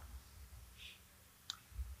second one,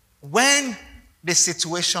 when the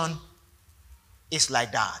situation is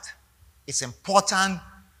like that, it's important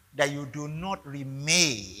that you do not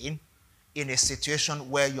remain in a situation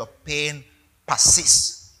where your pain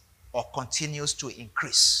persists or continues to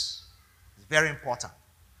increase. It's very important.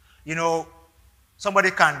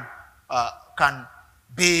 Somebody can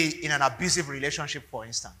be in an abusive relationship, for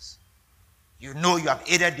instance. You have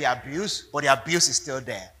aided the abuse, but the abuse is still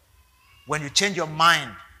there. When you change your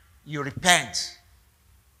mind, you repent.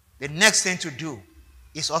 The next thing to do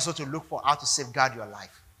is also to look for how to safeguard your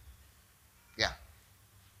life. Yeah.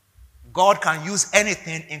 God can use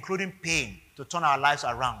anything, including pain, to turn our lives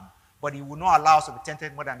around. But he will not allow us to be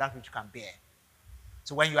tempted more than that which you can bear.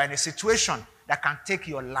 So when you are in a situation that can take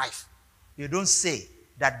your life, you don't say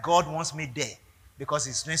that God wants me there because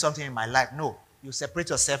he's doing something in my life. No. You separate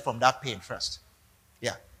yourself from that pain first.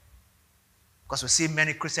 Yeah. Because we see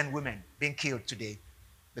many Christian women being killed today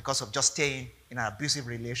because of just staying in an abusive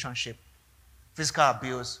relationship. Physical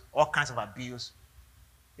abuse, all kinds of abuse.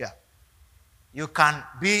 Yeah. You can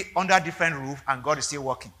be under a different roof and God is still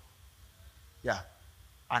working. Yeah.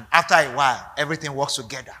 And after a while, everything works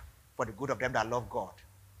together for the good of them that love God.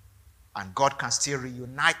 And God can still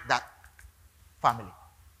reunite that family.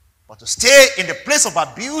 But to stay in the place of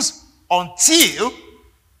abuse until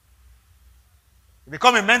you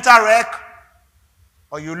become a mental wreck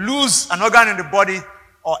or you lose an organ in the body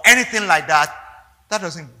or anything like that, that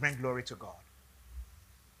doesn't bring glory to God.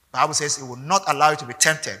 The Bible says it will not allow you to be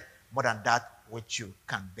tempted more than that which you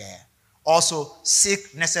can bear. Also,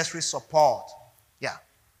 seek necessary support. Yeah.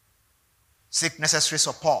 Seek necessary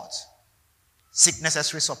support. Seek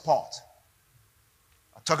necessary support.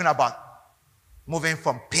 I talking about moving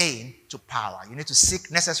from pain to power. You need to seek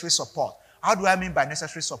necessary support. How do I mean by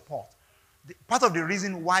necessary support? Part of the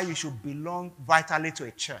reason why you should belong vitally to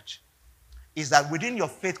a church is that within your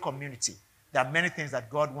faith community, there are many things that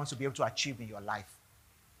God wants to be able to achieve in your life.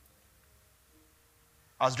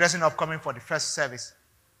 I was dressing up coming for the first service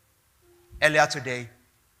earlier today.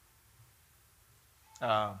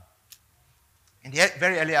 In the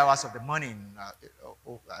very early hours of the morning,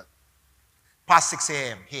 past 6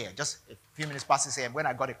 a.m. here, just a few minutes past 6 a.m., when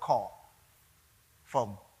I got a call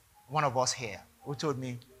from one of us here who told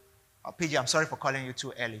me, PG, I'm sorry for calling you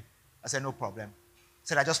too early. I said, no problem. He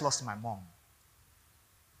said, I just lost my mom.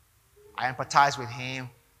 I empathized with him.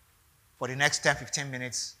 For the next 10, 15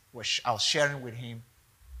 minutes, I was sharing with him.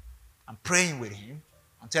 I'm praying with him.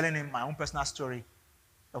 I'm telling him my own personal story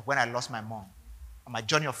of when I lost my mom and my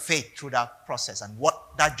journey of faith through that process and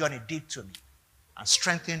what that journey did to me and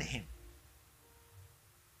strengthened him.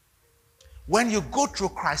 When you go through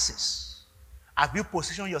crisis, have you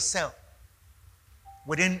positioned yourself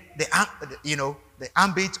within the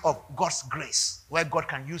ambit of God's grace, where God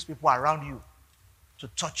can use people around you to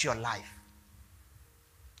touch your life?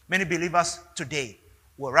 Many believers today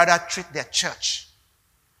will rather treat their church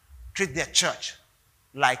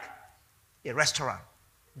like a restaurant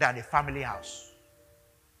than a family house.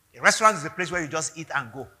 A restaurant is a place where you just eat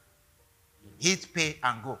and go. You eat, pay,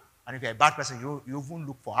 and go. And if you're a bad person, you even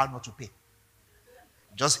look for how not to pay.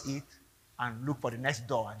 Just eat and look for the next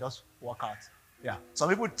door and just walk out. Yeah. Some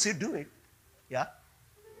people still do it. Yeah.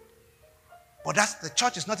 But the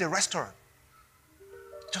church is not a restaurant.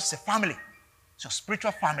 Just a family. It's a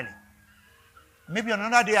spiritual family. Maybe on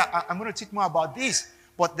another day I'm going to teach more about this.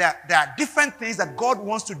 But there are different things that God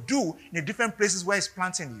wants to do in the different places where He's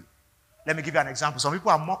planting you. Let me give you an example. Some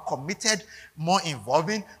people are more committed, more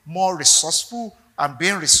involving, more resourceful, and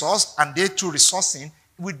being resourced, and they too resourcing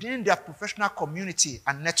within their professional community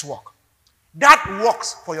and network. That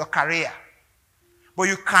works for your career. But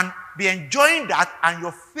you can be enjoying that and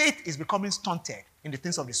your faith is becoming stunted in the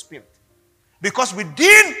things of the Spirit. Because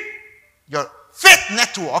within your faith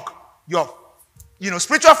network, your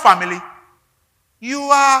spiritual family, you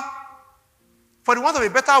are, for the want of a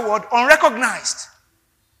better word, unrecognized.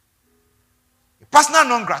 Persona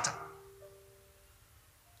non grata.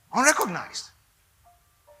 Unrecognized.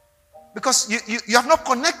 Because you have not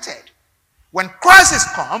connected. When crisis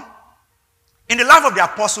come, in the life of the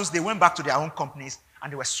apostles, they went back to their own companies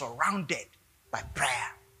and they were surrounded by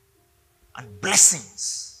prayer and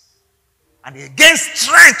blessings. And they gained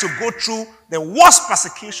strength to go through the worst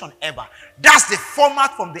persecution ever. That's the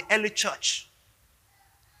format from the early church.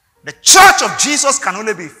 The church of Jesus can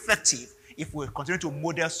only be effective if we continue to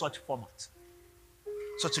model such format.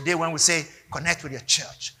 So today when we say connect with your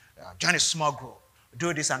church, join a small group,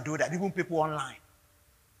 do this and do that, even people online.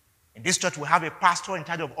 In this church we have a pastor in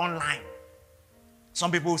charge of online.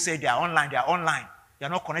 Some people say they are online. They are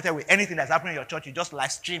not connected with anything that's happening in your church. You just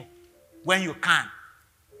live stream when you can.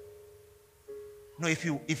 No, if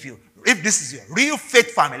this is your real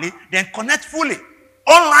faith family, then connect fully.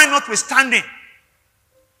 Online notwithstanding.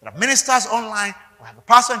 There are ministers online. We have a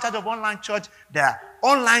pastor in charge of online church. There are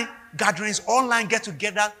online gatherings, online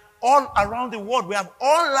get-together all around the world. We have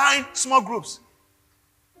online small groups.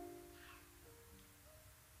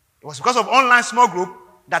 It was because of online small group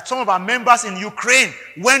that some of our members in Ukraine,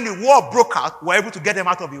 when the war broke out, were able to get them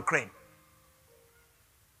out of Ukraine.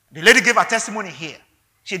 The lady gave a testimony here.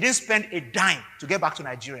 She didn't spend a dime to get back to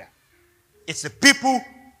Nigeria. It's the people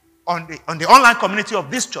on the online community of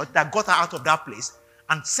this church that got her out of that place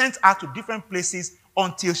and sent her to different places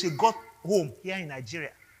until she got home here in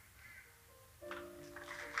Nigeria.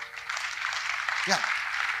 Yeah.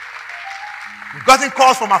 We've gotten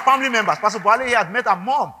calls from our family members. Pastor Boale here had met her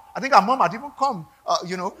mom. I think her mom had even come,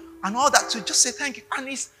 and all that to just say thank you. And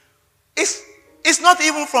it's not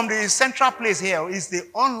even from the central place here. It's the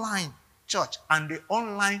online church and the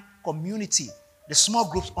online community, the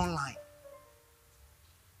small groups online.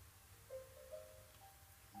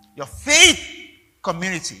 Your faith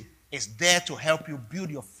community is there to help you build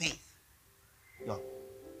your faith. Your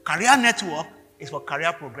career network is for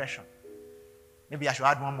career progression. Maybe I should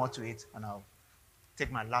add one more to it and I'll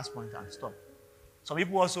take my last point and stop. Some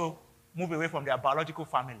people also move away from their biological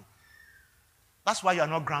family. That's why you are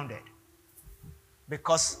not grounded.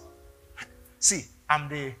 Because, see, I'm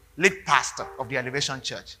the lead pastor of the Elevation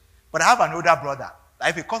Church. But I have an older brother.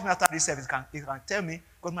 If he calls me after this service, he can tell me,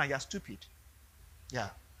 Godman, you're stupid. Yeah,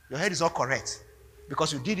 your head is all correct.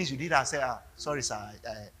 Because you did this, you did that. I say, sorry, sir.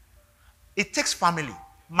 It takes family.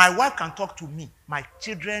 My wife can talk to me. My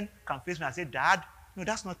children can face me and say, Dad, no,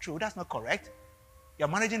 that's not true. That's not correct. You're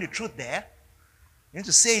managing the truth there. You need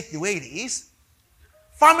to say it the way it is.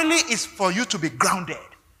 Family is for you to be grounded.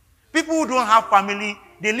 People who don't have family,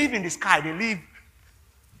 they live in the sky.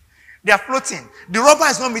 They are floating. The rubber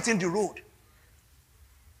is not meeting the road.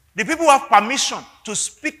 The people who have permission to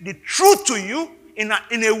speak the truth to you in a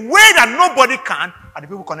way that nobody can are the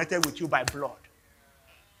people connected with you by blood.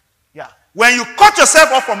 Yeah. When you cut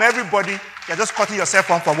yourself off from everybody, you're just cutting yourself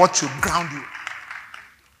off from what should ground you.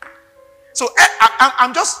 So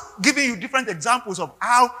I'm just giving you different examples of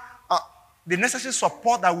how the necessary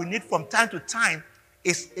support that we need from time to time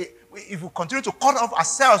is, if we continue to cut off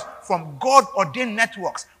ourselves from God-ordained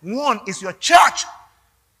networks. One is your church.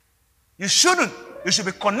 You shouldn't. You should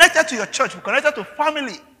be connected to your church, be connected to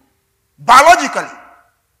family, biologically.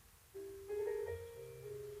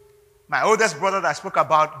 My oldest brother that I spoke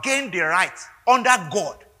about gained the right under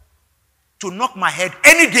God to knock my head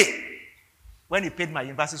any day when he paid my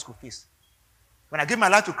university school fees. When I gave my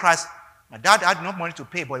life to Christ, my dad had enough money to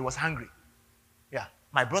pay, but he was hungry. Yeah.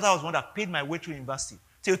 My brother was one that paid my way through university.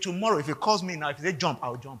 Till tomorrow, if he calls me now, if he says jump,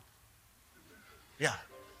 I'll jump. Yeah.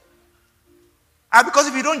 And because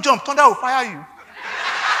if you don't jump, thunder will fire you.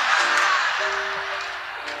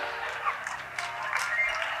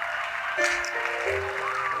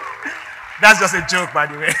 That's just a joke, by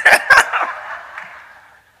the way.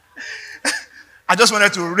 I just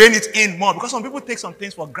wanted to rein it in more because some people take some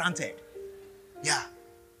things for granted. Yeah.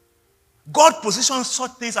 God positions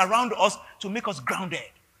such things around us to make us grounded.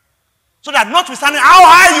 So that notwithstanding how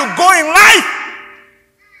high you go in life,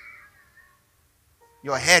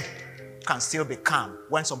 your head can still be calm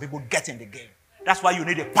when some people get in the game. That's why you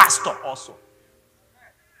need a pastor also.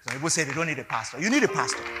 Some people say they don't need a pastor. You need a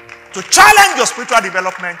pastor to challenge your spiritual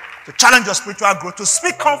development, to challenge your spiritual growth, to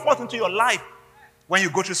speak comfort into your life when you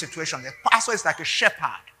go through situations. The pastor is like a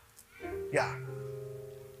shepherd. Yeah.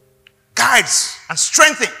 Guides and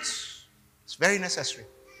strengthens. It's very necessary.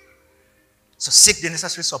 So seek the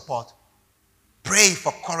necessary support. Pray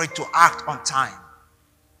for courage to act on time.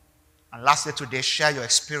 And lastly today, share your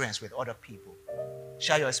experience with other people.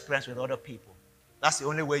 Share your experience with other people. That's the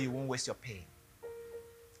only way you won't waste your pain.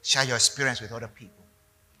 Share your experience with other people.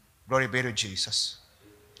 Glory be to Jesus.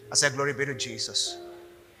 I said, glory be to Jesus.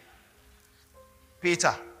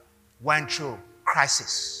 Peter went through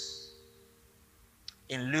crisis.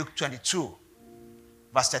 In Luke 22,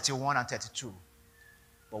 verse 31 and 32.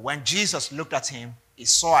 But when Jesus looked at him, he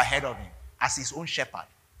saw ahead of him as his own shepherd.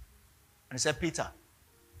 And he said, Peter,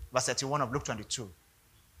 verse 31 of Luke 22,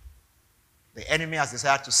 the enemy has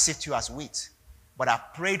decided to sift you as wheat, but I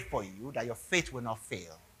prayed for you that your faith will not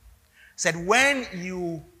fail. He said, when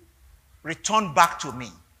you return back to me,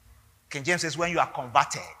 King James says, when you are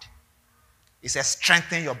converted, he says,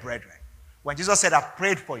 strengthen your brethren. When Jesus said, I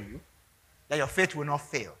prayed for you, that your faith will not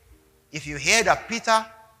fail. If you hear that Peter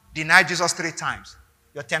denied Jesus 3 times,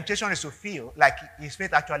 your temptation is to feel like his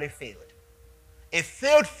faith actually failed. A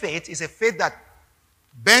failed faith is a faith that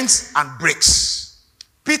bends and breaks.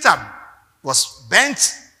 Peter was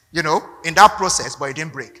bent, in that process, but it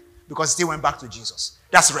didn't break because he still went back to Jesus.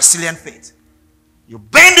 That's resilient faith. You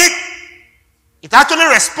bend it, it actually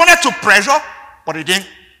responded to pressure, but it didn't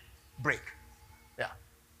break. Yeah.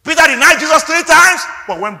 Peter denied Jesus 3 times,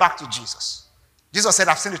 but went back to Jesus. Jesus said,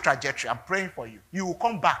 I've seen the trajectory. I'm praying for you. You will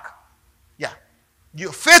come back. Yeah.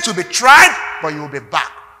 Your faith will be tried, but you will be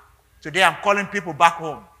back. Today, I'm calling people back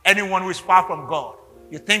home. Anyone who is far from God.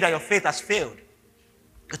 You think that your faith has failed.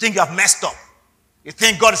 You think you have messed up. You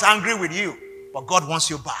think God is angry with you, but God wants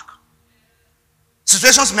you back.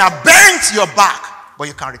 Situations may have bent your back, but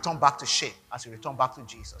you can return back to shape as you return back to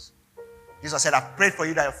Jesus. Jesus said, I've prayed for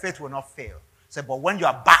you that your faith will not fail. He said, but when you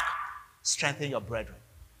are back, strengthen your brethren.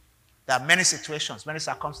 There are many situations, many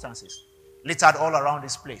circumstances littered all around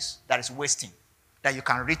this place that is wasting, that you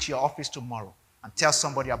can reach your office tomorrow and tell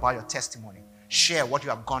somebody about your testimony. Share what you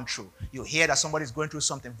have gone through. You hear that somebody is going through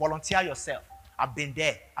something. Volunteer yourself. I've been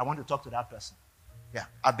there. I want to talk to that person. Yeah,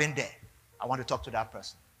 I've been there. I want to talk to that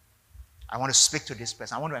person. I want to speak to this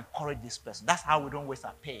person. I want to encourage this person. That's how we don't waste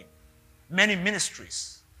our pain. Many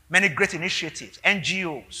ministries, many great initiatives,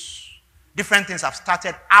 NGOs, different things have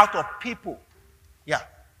started out of people. Yeah.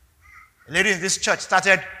 A lady in this church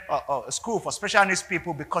started a school for special needs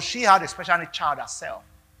people because she had a special needs child herself.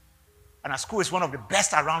 And her school is one of the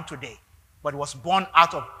best around today. But it was born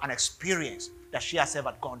out of an experience that she herself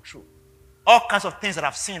had gone through. All kinds of things that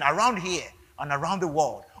I've seen around here and around the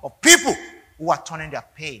world of people who are turning their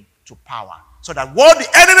pain to power. So that what the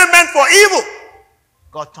enemy meant for evil,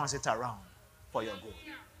 God turns it around for your good.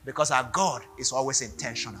 Because our God is always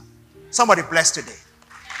intentional. Somebody blessed today.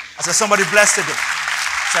 I said somebody blessed today.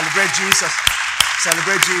 Celebrate Jesus.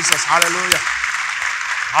 Celebrate Jesus. Hallelujah.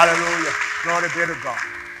 Hallelujah. Glory be to God.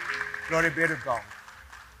 Glory be to God.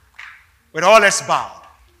 With all that's bowed,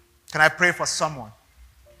 can I pray for someone?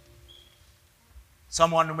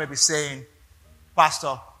 Someone who may be saying,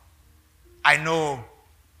 Pastor, I know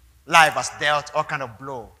life has dealt all kind of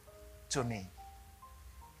blow to me.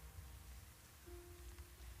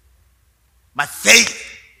 My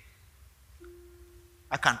faith,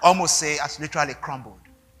 I can almost say, has literally crumbled.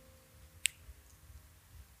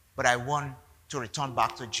 But I want to return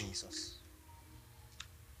back to Jesus.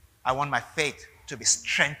 I want my faith to be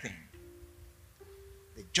strengthened.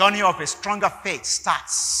 The journey of a stronger faith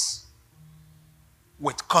starts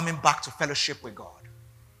with coming back to fellowship with God.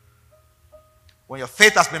 When your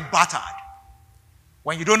faith has been battered,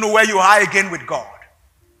 when you don't know where you are again with God,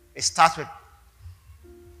 it starts with,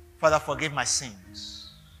 Father, forgive my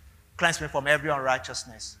sins. Cleanse me from every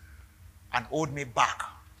unrighteousness and hold me back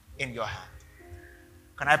in your hand.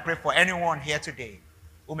 Can I pray for anyone here today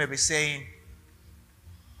who may be saying,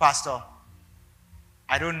 Pastor,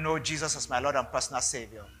 I don't know Jesus as my Lord and personal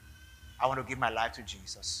Savior. I want to give my life to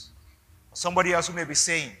Jesus. Or somebody else who may be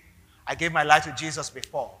saying, I gave my life to Jesus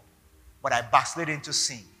before, but I backslid into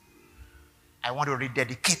sin. I want to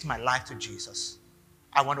rededicate my life to Jesus.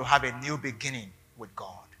 I want to have a new beginning with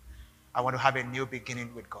God. I want to have a new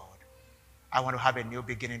beginning with God. I want to have a new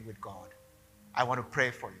beginning with God. I want to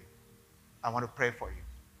pray for you. I want to pray for you.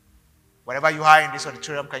 Wherever you are in this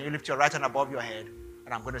auditorium, can you lift your right hand above your head?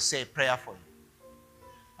 And I'm going to say a prayer for you.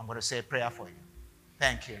 I'm going to say a prayer for you.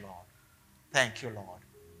 Thank you, Lord. Thank you, Lord.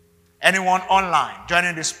 Anyone online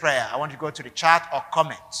joining this prayer, I want you to go to the chat or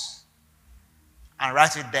comments and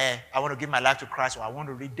write it there. I want to give my life to Christ, or I want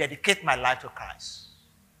to rededicate my life to Christ.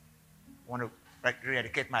 I want to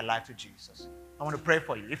rededicate my life to Jesus. I want to pray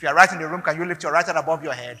for you. If you are right in the room, can you lift your right hand above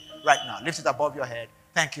your head right now? Lift it above your head.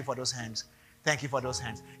 Thank you for those hands. Thank you for those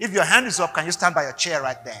hands. If your hand is up, can you stand by your chair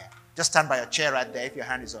right there? Just stand by your chair right there if your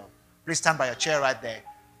hand is up. Please stand by your chair right there,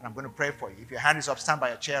 and I'm going to pray for you. If your hand is up, stand by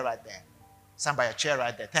your chair right there. Stand by your chair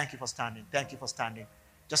right there. Thank you for standing. Thank you for standing.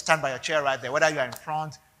 Just stand by your chair right there. Whether you are in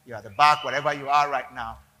front, you are at the back, wherever you are right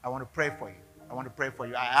now, I want to pray for you. I want to pray for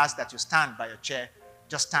you. I ask that you stand by your chair.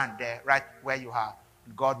 Just stand there right where you are.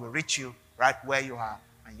 And God will reach you right where you are,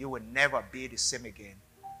 and you will never be the same again.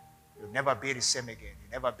 You'll never be the same again.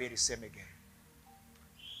 You'll never be the same again.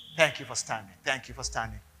 Thank you for standing. Thank you for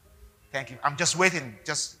standing. Thank you. I'm just waiting,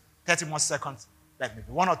 just 30 more seconds. Like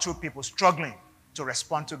maybe one or two people struggling to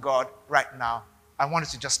respond to God right now. I want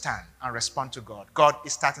you to just stand and respond to God. God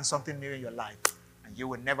is starting something new in your life, and you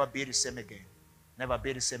will never be the same again. Never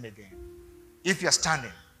be the same again. If you're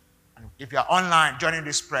standing, and if you're online joining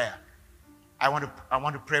this prayer, I want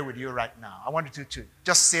to pray with you right now. I want you to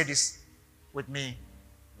just say this with me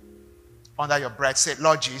under your breath. Say,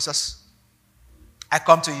 Lord Jesus, I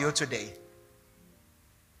come to you today.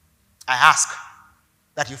 I ask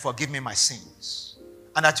that you forgive me my sins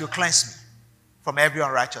and that you cleanse me from every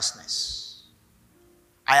unrighteousness.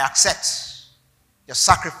 I accept your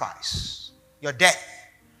sacrifice, your death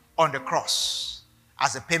on the cross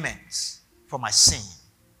as a payment for my sin.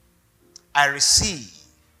 I receive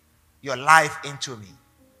your life into me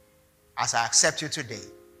as I accept you today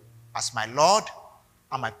as my Lord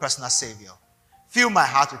and my personal Savior. Fill my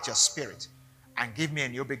heart with your spirit and give me a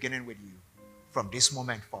new beginning with you from this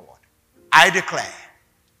moment forward. I declare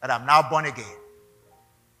that I'm now born again.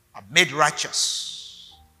 I'm made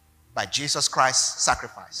righteous by Jesus Christ's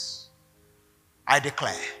sacrifice. I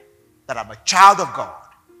declare that I'm a child of God.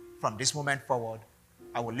 From this moment forward,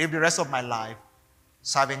 I will live the rest of my life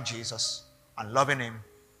serving Jesus and loving him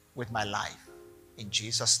with my life. In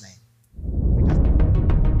Jesus' name.